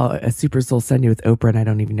 I saw a Super Soul Sunday with Oprah, and I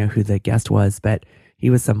don't even know who the guest was, but he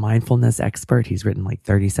was some mindfulness expert. He's written like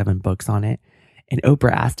 37 books on it. And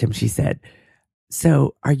Oprah asked him, she said,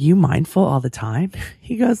 "So are you mindful all the time?"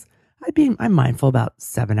 He goes, I'm mindful about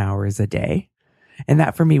 7 hours a day. And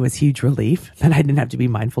that for me was huge relief that I didn't have to be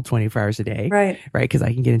mindful 24 hours a day. Right. Right. Because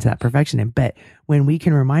I can get into that perfection. But when we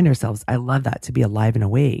can remind ourselves, I love that, to be alive and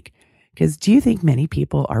awake. Because do you think many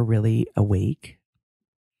people are really awake?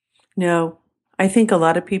 No. I think a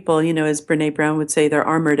lot of people, as Brene Brown would say, they're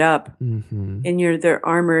armored up. Mm-hmm. And they're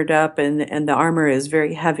armored up, and the armor is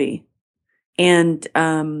very heavy. And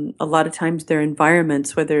a lot of times their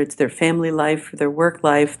environments, whether it's their family life, their work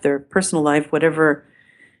life, their personal life, whatever,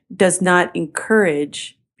 does not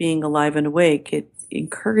encourage being alive and awake. It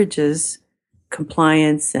encourages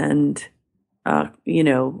compliance and,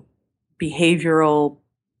 behavioral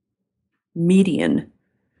median.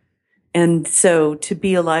 And so to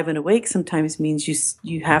be alive and awake sometimes means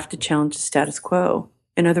you have to challenge the status quo.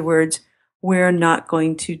 In other words, we're not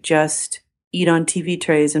going to just eat on TV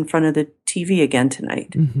trays in front of the TV again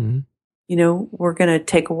tonight. Mm-hmm. We're going to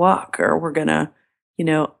take a walk, or we're going to,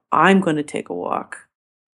 I'm going to take a walk.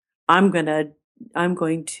 I'm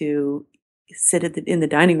going to sit in the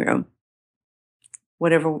dining room,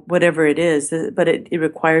 whatever it is. But it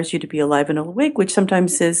requires you to be alive and awake, which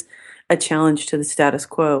sometimes is a challenge to the status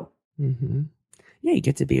quo. Mm-hmm. Yeah, you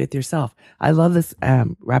get to be with yourself. I love this.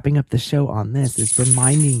 Wrapping up the show on this is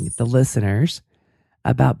reminding the listeners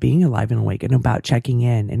about being alive and awake, and about checking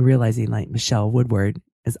in and realizing, like Michele Woodward,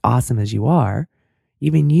 as awesome as you are,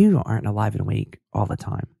 even you aren't alive and awake all the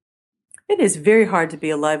time. It is very hard to be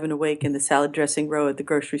alive and awake in the salad dressing row at the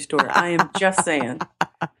grocery store. I am just saying.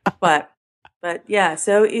 But yeah,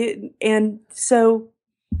 so it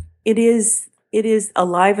is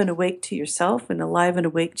alive and awake to yourself, and alive and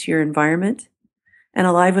awake to your environment, and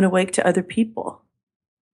alive and awake to other people.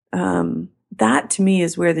 That to me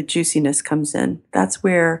is where the juiciness comes in. That's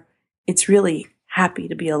where it's really happy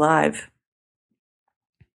to be alive.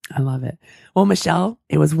 I love it. Well, Michele,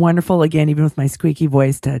 it was wonderful again, even with my squeaky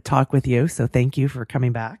voice, to talk with you. So thank you for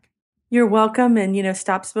coming back. You're welcome. And,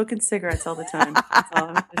 stop smoking cigarettes all the time. That's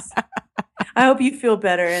all I hope you feel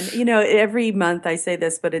better. And, every month I say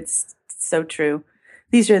this, but it's so true.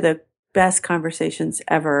 These are the best conversations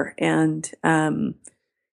ever. And,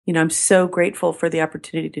 I'm so grateful for the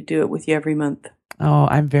opportunity to do it with you every month. Oh,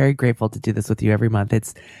 I'm very grateful to do this with you every month.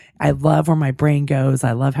 I love where my brain goes.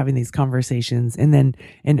 I love having these conversations, and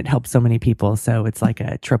it helps so many people. So it's like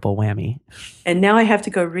a triple whammy. And now I have to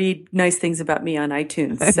go read nice things about me on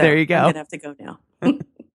iTunes. So there you go. I'm going to have to go now.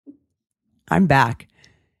 I'm back.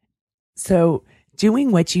 So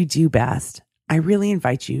doing what you do best, I really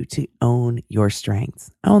invite you to own your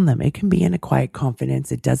strengths. Own them. It can be in a quiet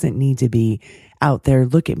confidence. It doesn't need to be out there.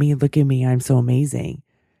 Look at me. I'm so amazing.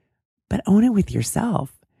 But own it with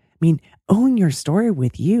yourself. I mean, own your story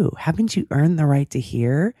with you. Haven't you earned the right to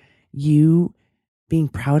hear you being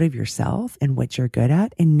proud of yourself and what you're good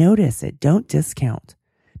at? And notice it. Don't discount.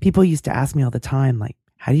 People used to ask me all the time, like,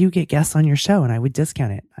 how do you get guests on your show? And I would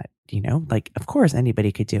discount it. Of course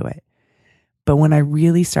anybody could do it. But when I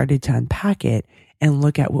really started to unpack it and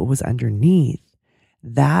look at what was underneath,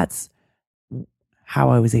 that's how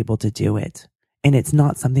I was able to do it. And it's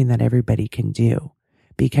not something that everybody can do,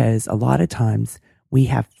 because a lot of times we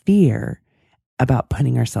have fear about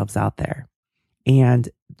putting ourselves out there, and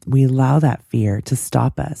we allow that fear to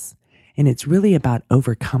stop us. And it's really about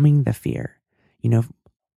overcoming the fear.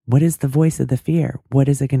 What is the voice of the fear? What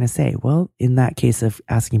is it going to say? Well, in that case of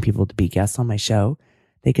asking people to be guests on my show,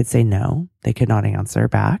 they could say no. They could not answer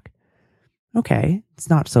back. Okay, it's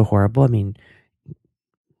not so horrible. I mean,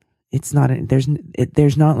 it's not,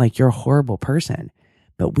 there's not like you're a horrible person,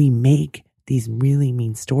 but we make these really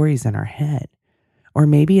mean stories in our head. Or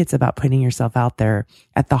maybe it's about putting yourself out there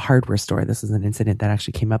at the hardware store. This is an incident that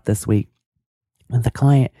actually came up this week with a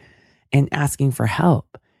client, and asking for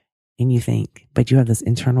help. And you think, but you have this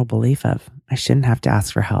internal belief of, I shouldn't have to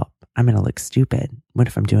ask for help. I'm going to look stupid. What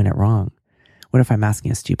if I'm doing it wrong? What if I'm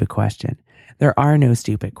asking a stupid question? There are no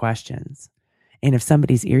stupid questions. And if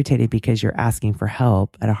somebody's irritated because you're asking for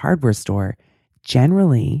help at a hardware store,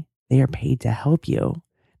 generally They are paid to help you.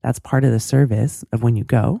 That's part of the service of when you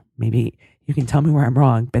go. Maybe you can tell me where I'm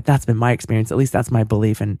wrong, but that's been my experience. At least that's my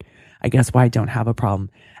belief. And I guess why I don't have a problem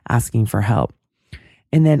asking for help.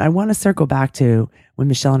 And then I want to circle back to when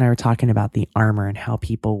Michele and I were talking about the armor and how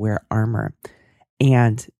people wear armor.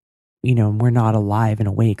 And, we're not alive and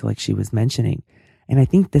awake like she was mentioning. And I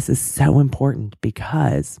think this is so important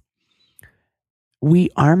because we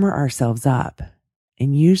armor ourselves up.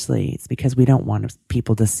 And usually it's because we don't want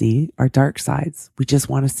people to see our dark sides. We just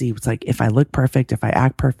want to see, it's like, if I look perfect, if I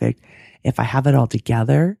act perfect, if I have it all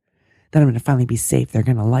together, then I'm going to finally be safe. They're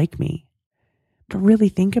going to like me. But really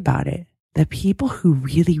think about it. The people who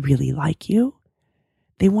really, really like you,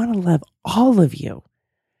 they want to love all of you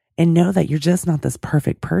and know that you're just not this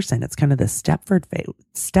perfect person. It's kind of the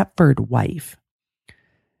Stepford wife.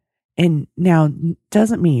 And now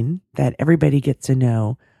doesn't mean that everybody gets to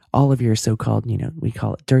know all of your so-called, we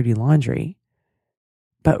call it dirty laundry.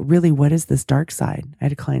 But really, what is this dark side? I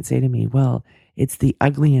had a client say to me, well, it's the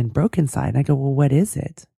ugly and broken side. And I go, well, what is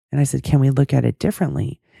it? And I said, can we look at it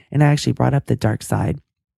differently? And I actually brought up the dark side.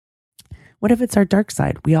 What if it's our dark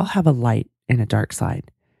side? We all have a light and a dark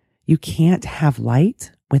side. You can't have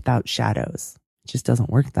light without shadows. It just doesn't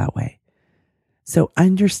work that way. So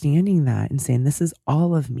understanding that and saying, this is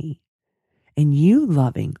all of me, and you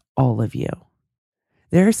loving all of you.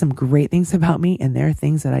 There are some great things about me, and there are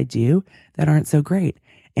things that I do that aren't so great.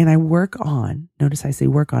 And I work on, notice I say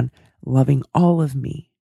work on, loving all of me.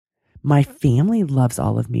 My family loves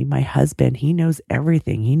all of me. My husband, he knows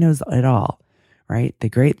everything. He knows it all, right? The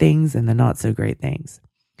great things and the not so great things.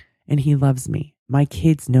 And he loves me. My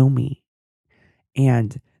kids know me.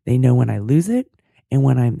 And they know when I lose it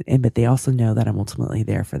but they also know that I'm ultimately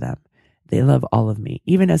there for them. They love all of me.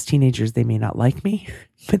 Even as teenagers, they may not like me,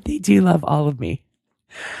 but they do love all of me.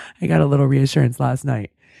 I got a little reassurance last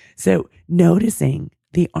night. So noticing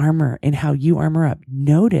the armor and how you armor up.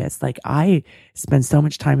 Notice, like I spend so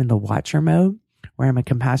much time in the watcher mode where I'm a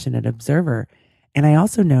compassionate observer. And I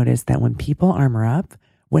also notice that when people armor up,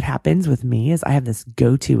 what happens with me is I have this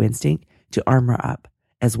go-to instinct to armor up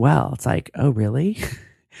as well. It's like, oh, really?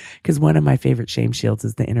 Because one of my favorite shame shields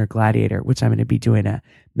is the inner gladiator, which I'm going to be doing a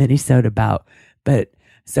mini-sode about. But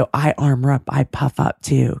so I armor up, I puff up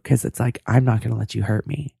too, because it's like, I'm not going to let you hurt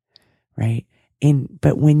me. Right.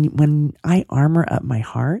 But when I armor up my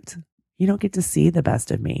heart, you don't get to see the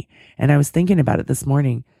best of me. And I was thinking about it this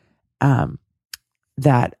morning,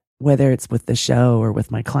 that whether it's with the show or with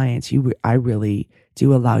my clients, I really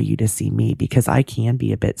do allow you to see me, because I can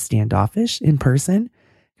be a bit standoffish in person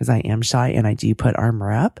because I am shy and I do put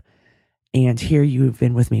armor up. And here you've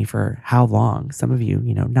been with me for how long? Some of you,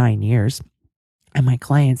 9 years, and my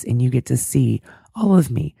clients, and you get to see all of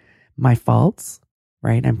me, my faults,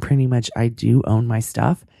 right? I do own my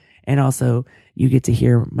stuff. And also you get to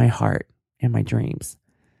hear my heart and my dreams,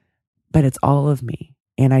 but it's all of me.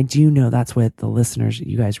 And I do know that's what the listeners,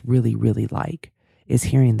 you guys really, really like, is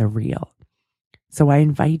hearing the real. So I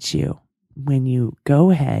invite you, when you go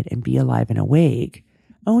ahead and be alive and awake,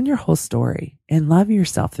 own your whole story and love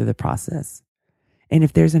yourself through the process. And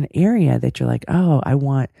if there's an area that you're like, oh, I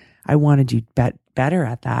want to do better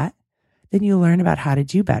at that, then you learn about how to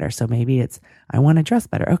do better. So maybe it's, I want to dress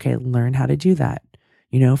better. Okay, learn how to do that.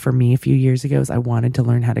 For me, a few years ago, I wanted to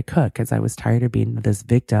learn how to cook because I was tired of being this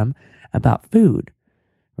victim about food,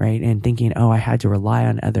 right? And thinking, oh, I had to rely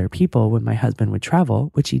on other people when my husband would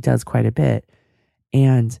travel, which he does quite a bit,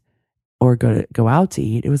 or go out to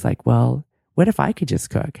eat. It was like, well, what if I could just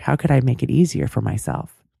cook? How could I make it easier for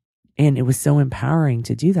myself? And it was so empowering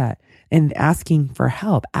to do that. And asking for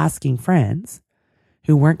help, asking friends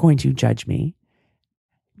who weren't going to judge me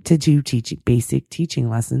to do basic teaching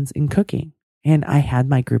lessons in cooking. And I had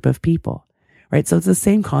my group of people, right? So it's the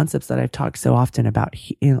same concepts that I've talked so often about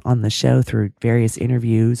on the show through various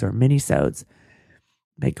interviews or mini-sodes.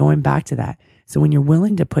 But going back to that. So when you're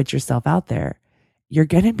willing to put yourself out there, you're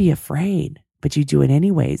going to be afraid, but you do it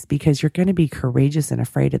anyways, because you're going to be courageous and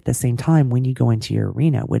afraid at the same time when you go into your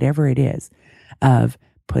arena, whatever it is, of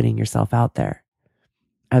putting yourself out there,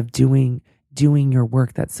 of doing your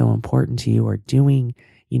work that's so important to you, or doing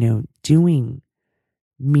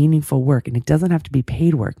meaningful work. And it doesn't have to be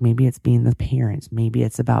paid work. Maybe it's being the parent. Maybe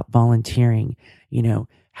it's about volunteering,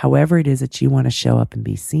 however it is that you want to show up and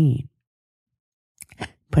be seen.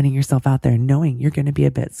 Putting yourself out there, knowing you're going to be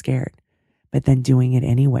a bit scared, but then doing it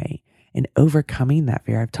anyway and overcoming that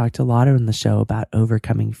fear. I've talked a lot on the show about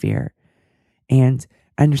overcoming fear and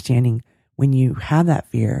understanding when you have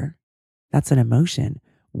that fear, that's an emotion.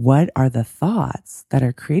 What are the thoughts that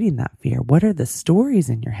are creating that fear? What are the stories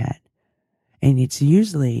in your head? And it's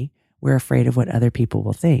usually we're afraid of what other people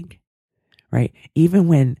will think, right? Even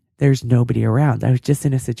when there's nobody around. I was just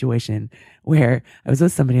in a situation where I was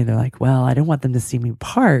with somebody and they're like, well, I don't want them to see me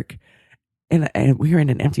park. And we were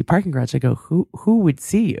in an empty parking garage. I go, who would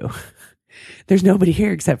see you? There's nobody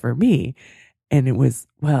here except for me. And it was,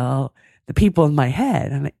 well, the people in my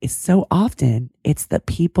head. And it's so often it's the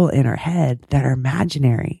people in our head that are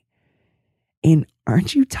imaginary. And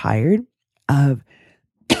aren't you tired of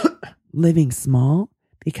living small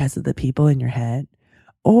because of the people in your head,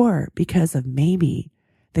 or because of maybe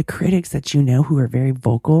the critics that you know who are very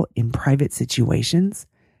vocal in private situations,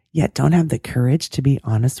 yet don't have the courage to be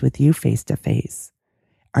honest with you face to face?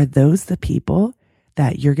 Are those the people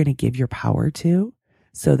that you're going to give your power to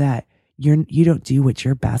so that you don't do what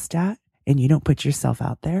you're best at and you don't put yourself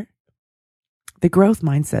out there? The growth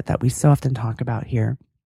mindset that we so often talk about here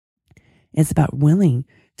is about willing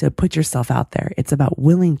to put yourself out there. It's about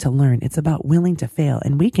willing to learn. It's about willing to fail.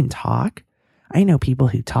 And we can talk. I know people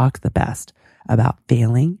who talk the best about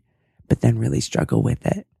failing, but then really struggle with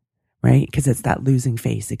it, right? Because it's that losing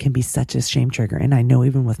face. It can be such a shame trigger. And I know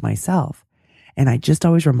even with myself. And I just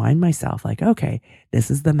always remind myself, like, okay, this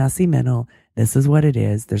is the messy middle. This is what it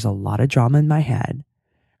is. There's a lot of drama in my head,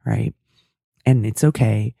 right? And it's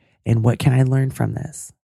okay. And what can I learn from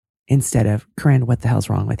this? Instead of, Corinne, what the hell's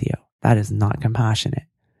wrong with you? That is not compassionate.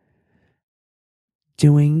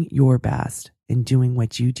 Doing your best and doing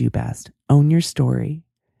what you do best. Own your story.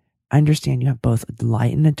 Understand you have both a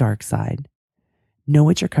light and a dark side. Know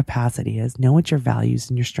what your capacity is. Know what your values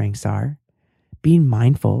and your strengths are. Being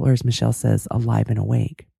mindful, or as Michele says, alive and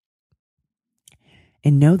awake.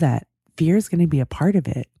 And know that fear is going to be a part of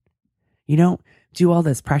it. You don't do all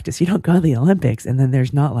this practice. You don't go to the Olympics and then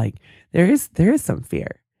there's not like, there is some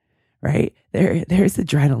fear, right? There's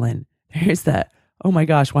adrenaline. There's that, oh my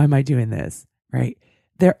gosh, why am I doing this? Right?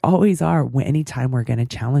 There always are anytime we're going to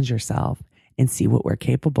challenge ourselves and see what we're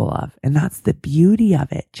capable of. And that's the beauty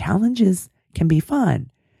of it. Challenges can be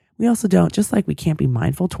fun. We also don't, just like we can't be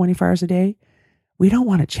mindful 24 hours a day, we don't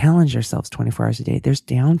want to challenge ourselves 24 hours a day. There's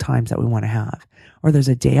down times that we want to have, or there's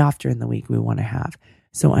a day off during the week we want to have.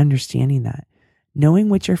 So understanding that, knowing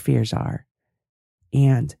what your fears are,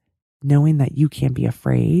 and knowing that you can be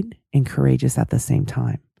afraid and courageous at the same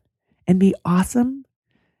time, and be awesome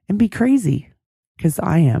and be crazy, because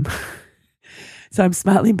I am. So I'm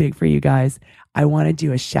smiling big for you guys. I want to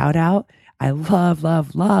do a shout out. I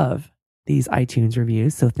love these iTunes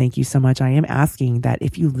reviews. So thank you so much. I am asking that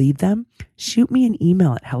if you leave them, shoot me an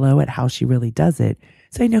email at hello@howshereallydoesit,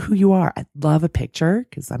 so I know who you are. I'd love a picture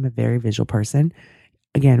because I'm a very visual person.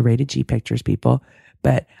 Again, rated G pictures, people.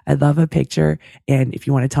 But I love a picture. And if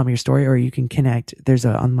you want to tell me your story, or you can connect,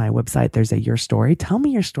 on my website, there's a your story. Tell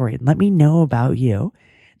me your story and let me know about you.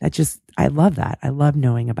 I love that. I love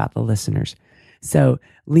knowing about the listeners. So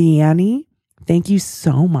Leanne, thank you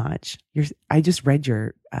so much. I just read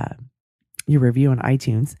your review on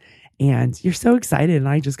iTunes and you're so excited. And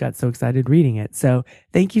I just got so excited reading it. So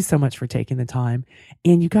thank you so much for taking the time.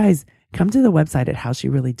 And you guys come to the website at How She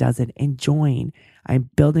Really Does It and join. I'm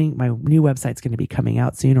building, my new website's going to be coming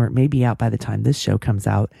out soon, or it may be out by the time this show comes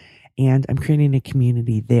out. And I'm creating a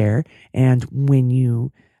community there. And when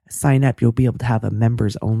you sign up, you'll be able to have a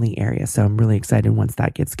members only area. So I'm really excited once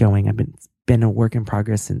that gets going. I've been a work in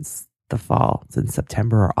progress since the fall, since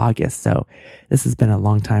September or August. So this has been a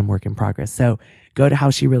long time work in progress. So go to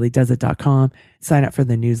howshereallydoesit.com, sign up for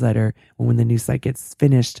the newsletter. When the new site gets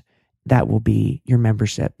finished, that will be your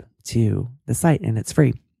membership to the site, and it's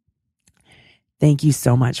free. Thank you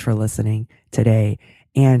so much for listening today.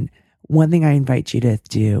 And one thing I invite you to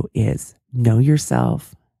do is know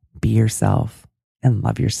yourself, be yourself, and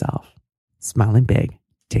love yourself. Smiling big.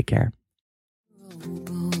 Take care.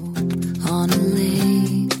 On a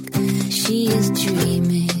lake, she is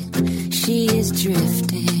dreaming, she is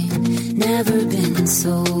drifting, never been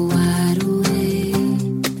so wild.